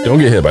 Don't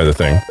get hit by the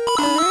thing.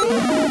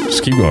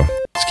 Just keep going.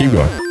 Just keep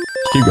going.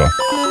 Just keep going.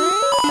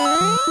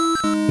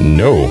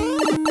 No.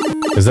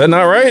 Is that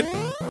not right?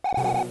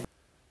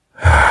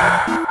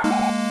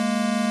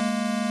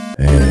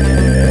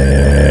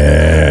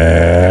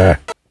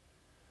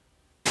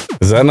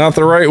 Is that not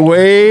the right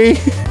way?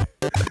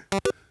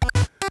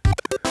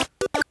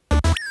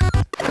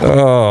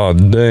 Oh,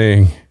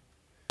 dang.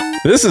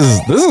 This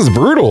is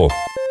brutal.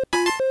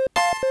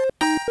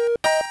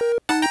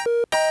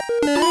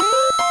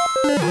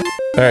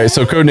 Alright,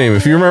 so codename,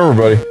 if you remember,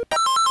 buddy.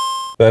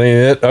 That ain't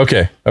it?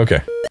 Okay,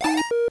 okay.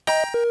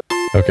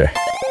 Okay.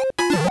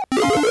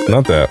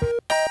 Not that.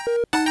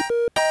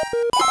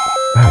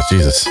 Ah,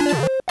 Jesus.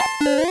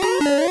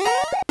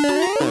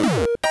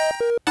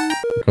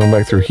 Going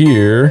back through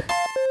here.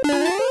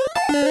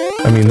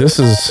 I mean, this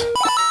is...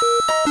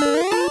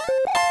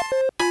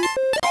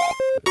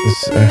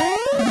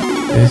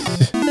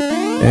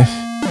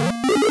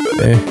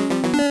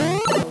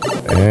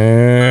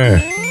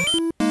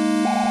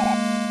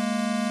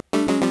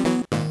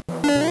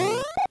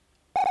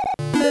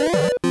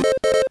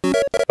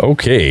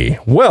 Okay,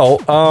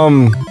 well,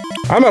 I'm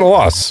at a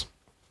loss.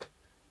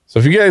 So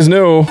if you guys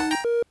know,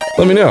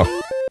 let me know.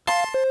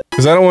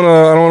 Because I don't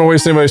wanna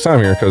waste anybody's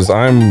time here, because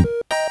I'm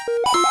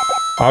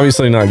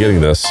obviously not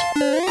getting this.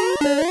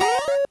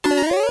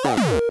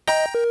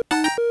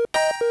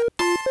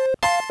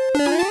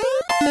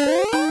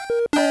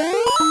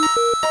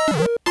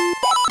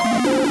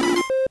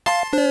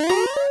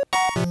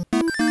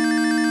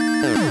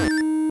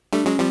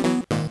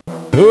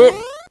 Oop.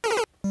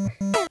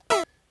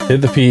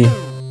 Hit the P.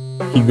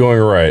 Keep going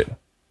right.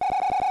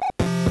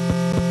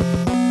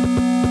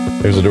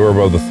 There's a door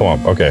above the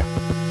thwomp. Okay.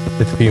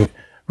 Hit the P.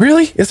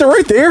 Really? Is it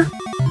right there?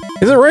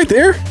 Is it right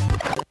there?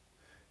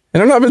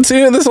 And I've not been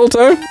seeing it this whole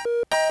time?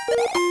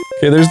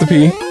 Okay, there's the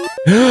P.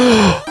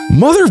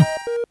 Mother...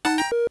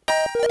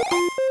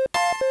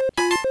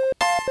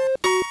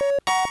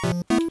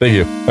 Thank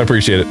you. I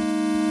appreciate it.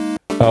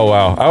 Oh,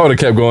 wow. I would have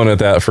kept going at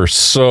that for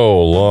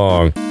so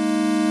long.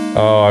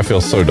 Oh, I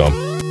feel so dumb.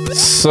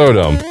 So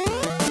dumb.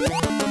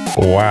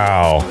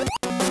 Wow.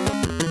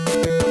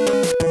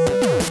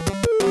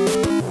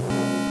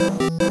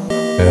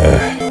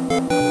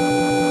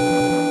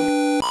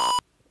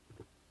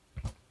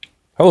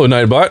 Hello,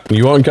 Nightbot.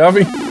 You want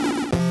coffee?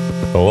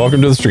 Well,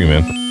 welcome to the stream,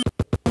 man.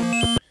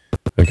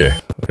 Okay.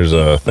 There's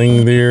a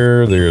thing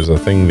there. There's a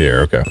thing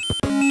there. Okay.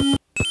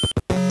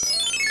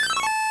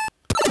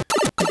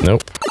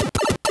 Nope.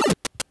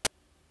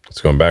 It's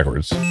going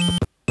backwards.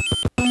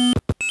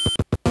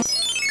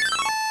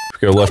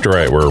 Go left to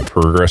right, we're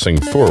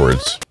progressing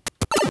forwards.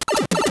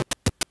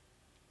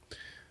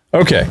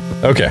 Okay,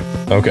 okay,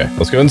 okay.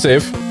 Let's go and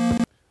save.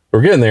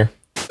 We're getting there.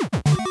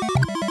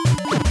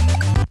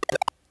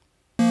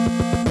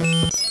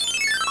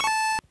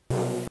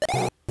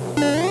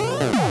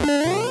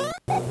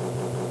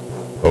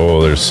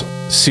 Oh, there's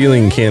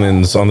ceiling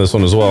cannons on this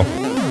one as well.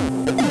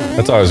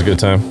 That's always a good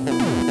time.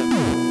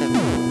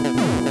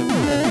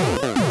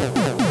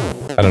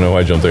 I don't know why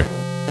I jumped there.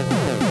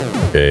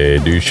 Okay,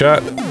 do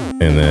shot.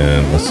 And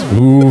then let's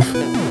move.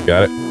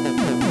 Got it.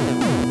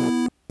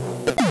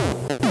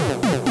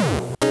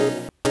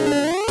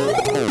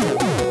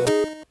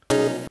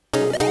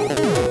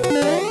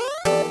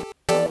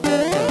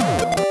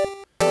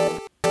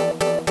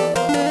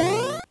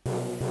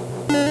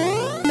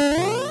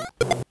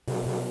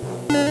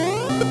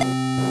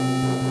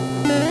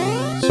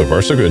 So So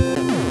far, so good.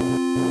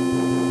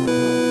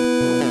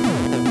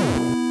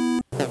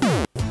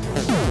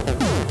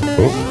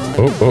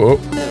 Oh.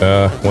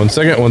 1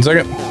 second, 1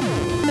 second.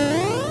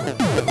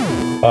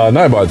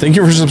 𝗕𝗏𝗍, thank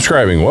you for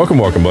subscribing. Welcome,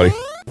 buddy.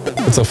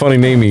 It's a funny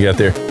name you got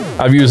there.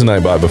 I've used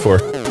𝗕𝗏𝗍 before,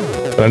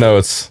 but I know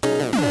it's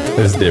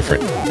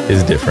different.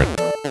 It's different.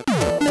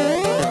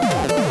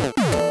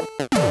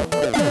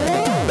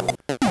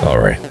 All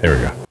right, there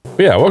we go.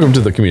 But yeah, welcome to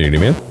the community,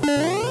 man.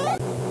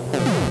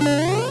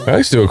 All right,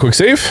 let's do a quick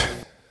save.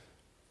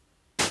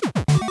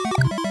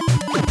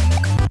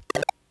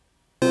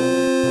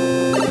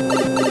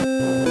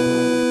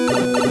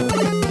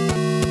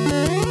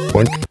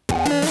 Boink.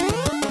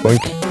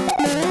 Boink.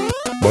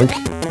 Boink.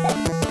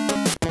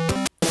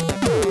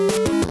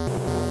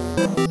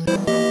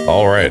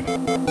 All right.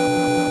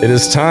 It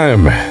is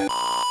time.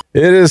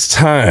 It is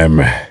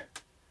time.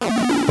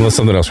 Unless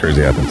something else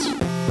crazy happens.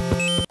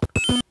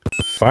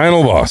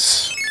 Final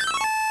boss.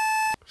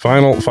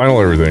 Final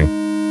everything.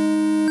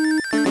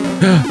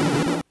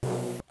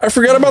 I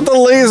forgot about the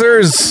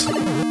lasers!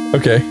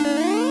 Okay.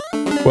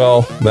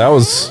 Well, that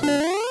was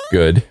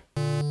good.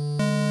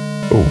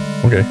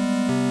 Oh, okay.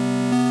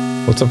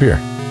 What's up here?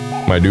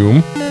 My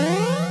doom?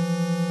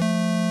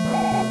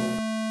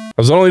 I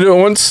was only doing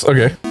it once?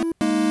 Okay.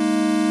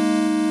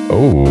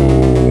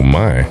 Oh,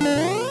 my.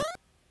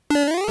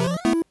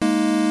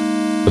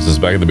 Puts us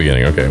back at the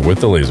beginning. Okay, with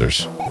the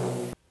lasers.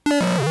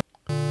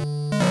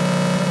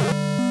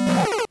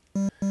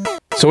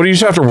 So what do you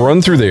just have to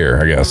run through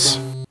there, I guess?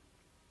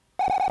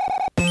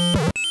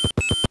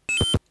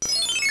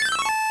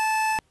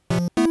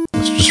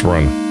 Let's just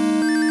run.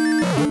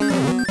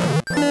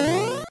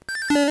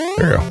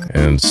 There we go.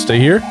 And stay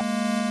here.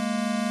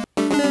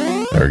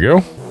 There we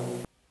go.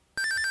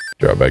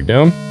 Drop back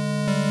down.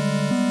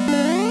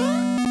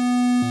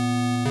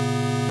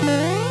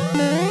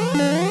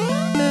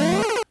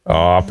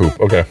 Ah, poop.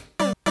 Okay.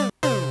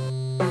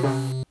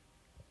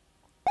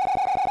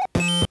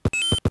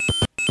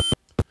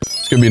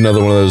 It's gonna be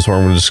another one of those where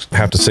I'm gonna just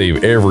have to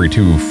save every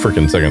 2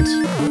 frickin' seconds.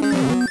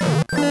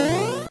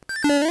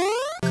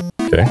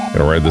 Okay,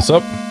 gonna ride this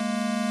up.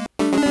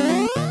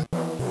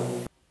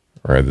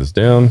 Ride this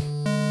down.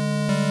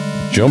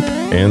 Jump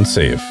and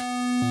save.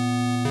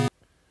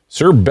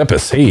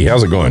 𝗕𝗏𝗶𝙺, hey,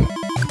 how's it going?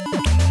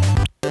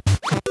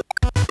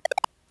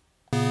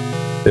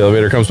 The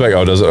elevator comes back.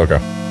 Oh, does it? Okay.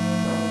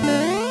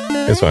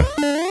 It's fine.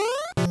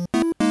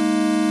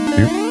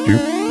 Doop,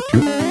 doop,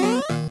 doop.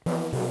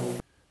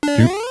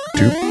 Doop,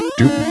 doop,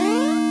 doop.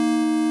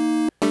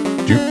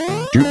 Doop,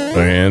 doop.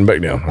 And back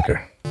down. Okay.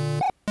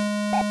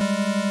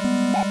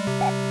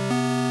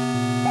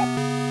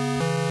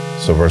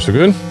 So far, so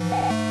good.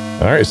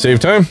 Alright, save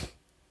time.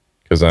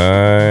 Because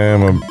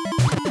I'm a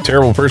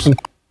terrible person.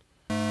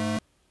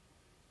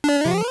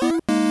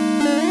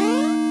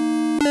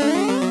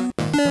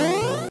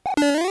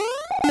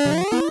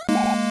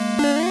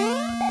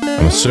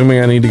 I'm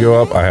assuming I need to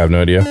go up. I have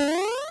no idea.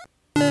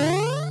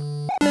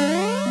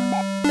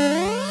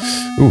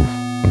 Ooh,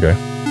 okay.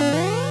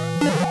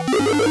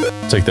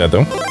 Take that,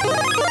 though.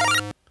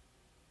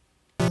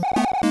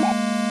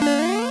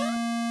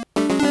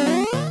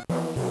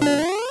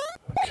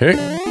 Okay.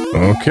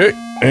 Okay.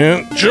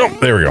 And jump.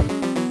 There we go.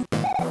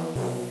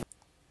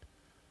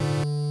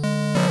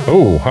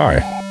 Oh,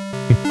 hi.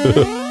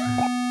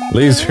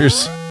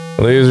 Lasers.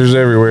 Lasers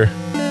everywhere.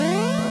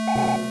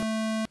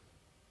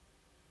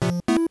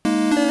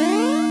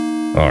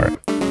 Alright.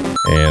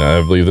 And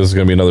I believe this is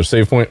going to be another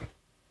save point.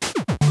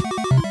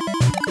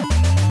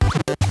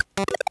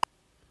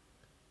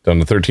 Down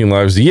to 13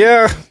 lives.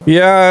 Yeah,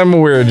 I'm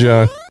aware,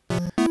 John.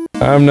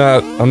 I'm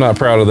not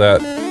proud of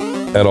that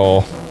at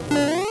all.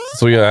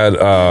 So we had,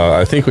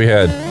 I think we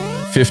had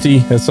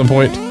 50 at some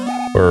point,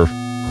 or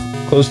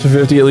close to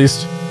 50 at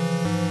least.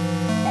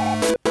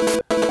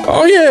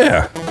 Oh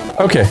yeah.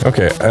 Okay.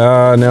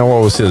 Now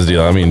what was his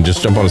deal? I mean,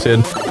 just jump on his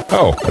head.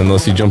 Oh,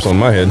 unless he jumps on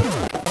my head.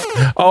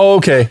 Oh,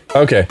 okay.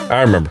 I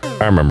remember.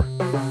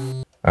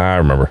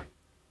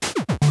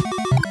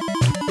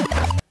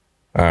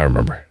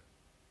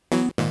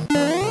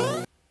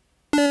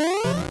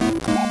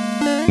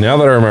 Now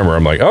that I remember,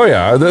 I'm like, oh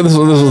yeah,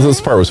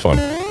 this part was fun.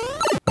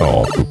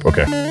 Oh, poop.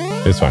 Okay.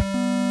 It's fine.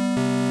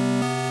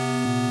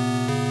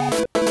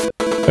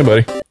 Hey,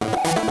 buddy.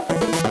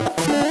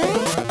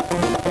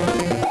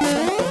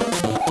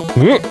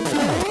 Oop.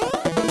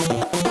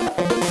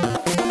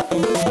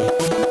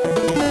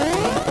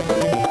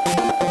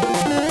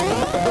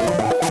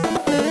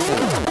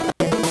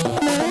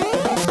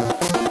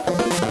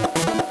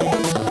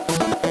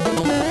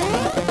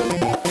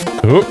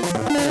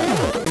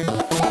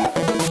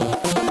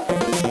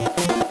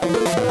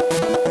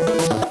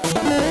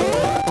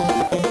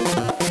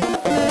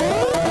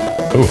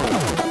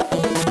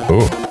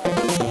 Oh,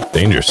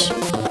 dangerous.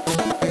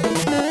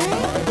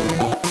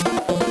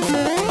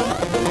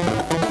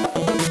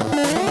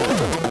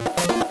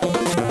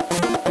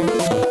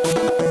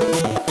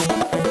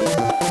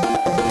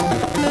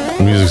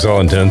 The music's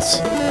all intense.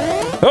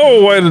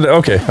 Oh, why did...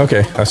 Okay.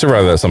 I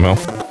survived that somehow.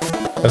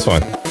 That's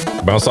fine.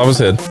 Bounced off his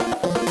head.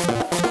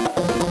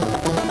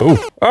 Oh!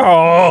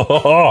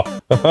 Oh!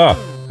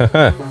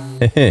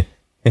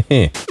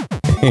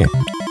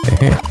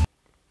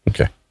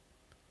 Okay.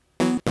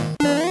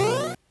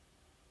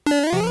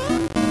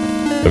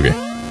 Okay.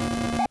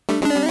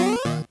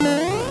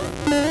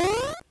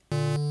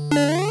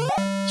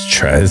 Let's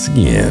try this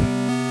again.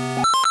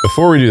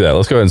 Before we do that,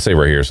 let's go ahead and save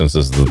right here since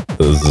this is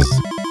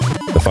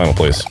the final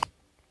place.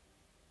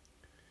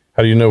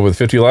 How do you know with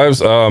 50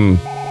 lives?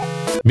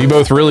 Be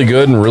both really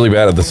good and really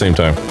bad at the same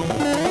time.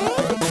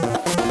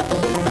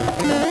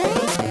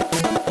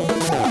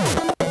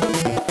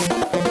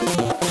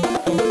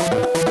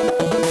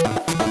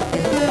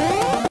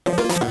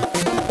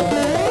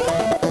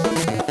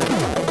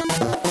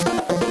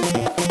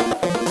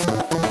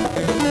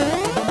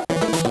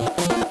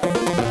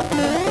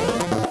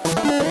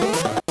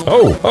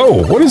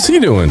 Oh, what is he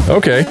doing?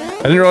 Okay. I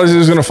didn't realize he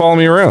was going to follow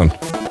me around.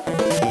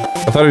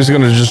 I thought he was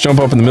going to just jump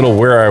up in the middle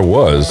where I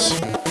was.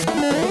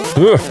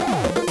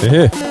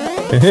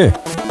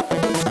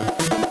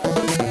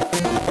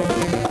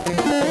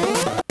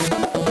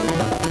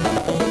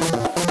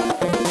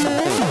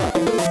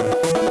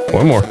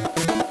 One more.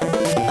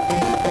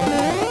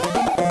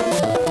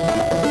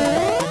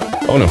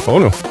 Oh no, oh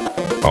no.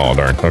 Oh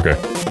darn, okay.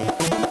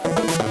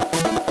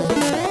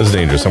 This is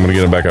dangerous. I'm going to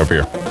get him back up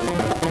here.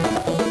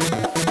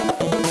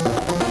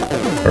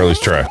 Or at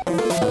least try.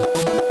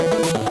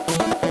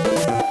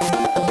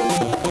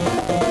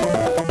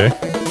 Okay,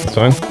 that's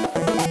fine.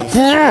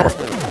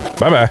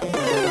 Bye-bye.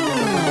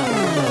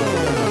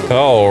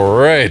 All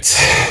right.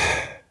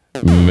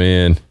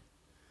 Man.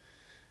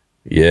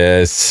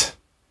 Yes.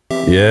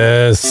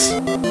 Yes.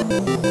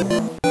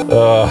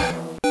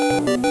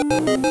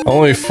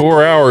 Only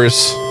 4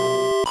 hours.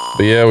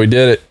 But yeah, we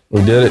did it.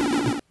 We did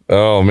it.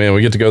 Oh, man,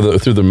 we get to go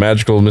through the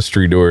magical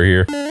mystery door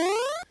here.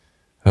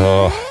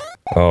 Oh,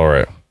 all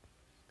right.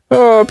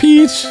 Oh,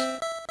 Peach!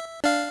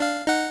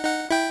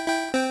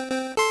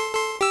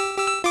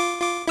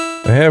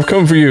 I have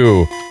come for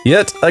you,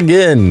 yet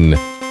again!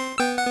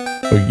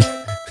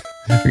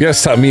 We gotta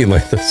stop meeting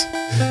like this.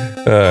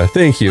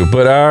 Thank you,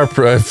 but our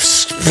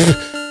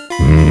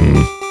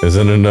is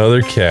in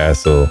another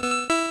castle.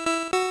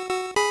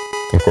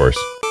 Of course.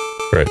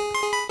 Right.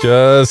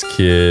 Just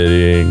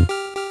kidding.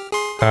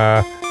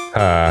 Ha,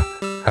 ha,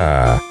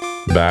 ha.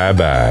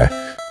 Bye-bye.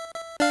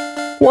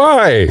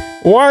 Why?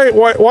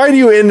 Why do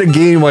you end the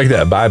game like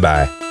that?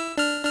 Bye-bye.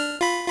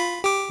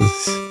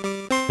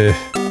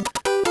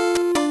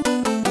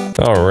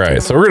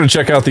 Alright, so we're gonna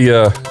check out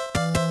the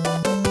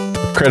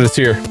credits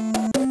here.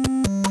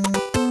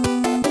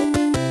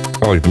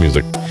 I like the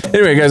music.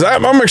 Anyway, guys,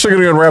 I'm actually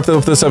gonna go and wrap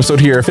up this episode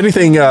here. If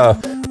anything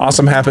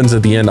awesome happens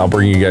at the end, I'll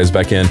bring you guys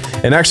back in.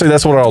 And actually,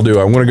 that's what I'll do.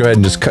 I'm gonna go ahead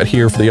and just cut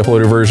here for the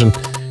uploaded version.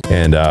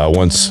 And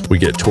once we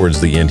get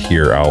towards the end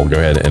here, I'll go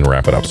ahead and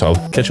wrap it up. So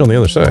I'll catch you on the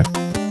other side.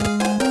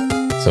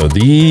 So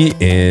the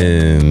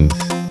end.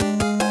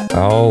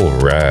 All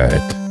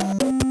right.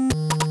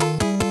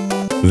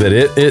 Is that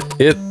it?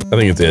 I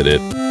think it's it.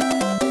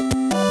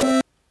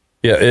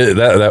 Yeah,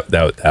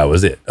 that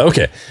was it.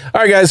 Okay.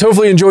 All right, guys.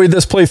 Hopefully you enjoyed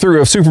this playthrough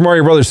of Super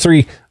Mario Bros.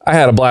 3. I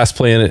had a blast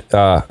playing it.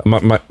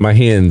 My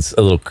hand's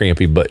a little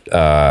crampy, but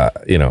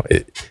you know,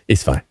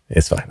 it's fine.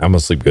 It's fine. I'm gonna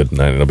sleep good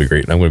tonight, and it'll be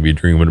great. And I'm gonna be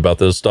dreaming about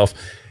this stuff,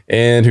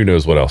 and who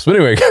knows what else. But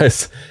anyway,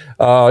 guys.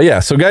 Yeah,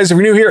 so guys, if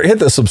you're new here, hit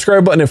the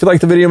subscribe button. If you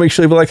like the video, make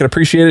sure you leave a like. I'd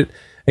appreciate it.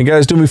 And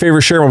guys, do me a favor,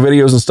 share my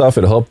videos and stuff.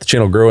 It'll help the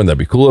channel grow, and that'd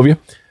be cool of you.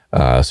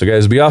 So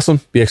guys, be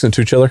awesome, be excellent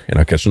to each other, and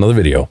I'll catch you in another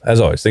video.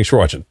 As always, thanks for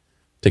watching.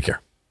 Take care.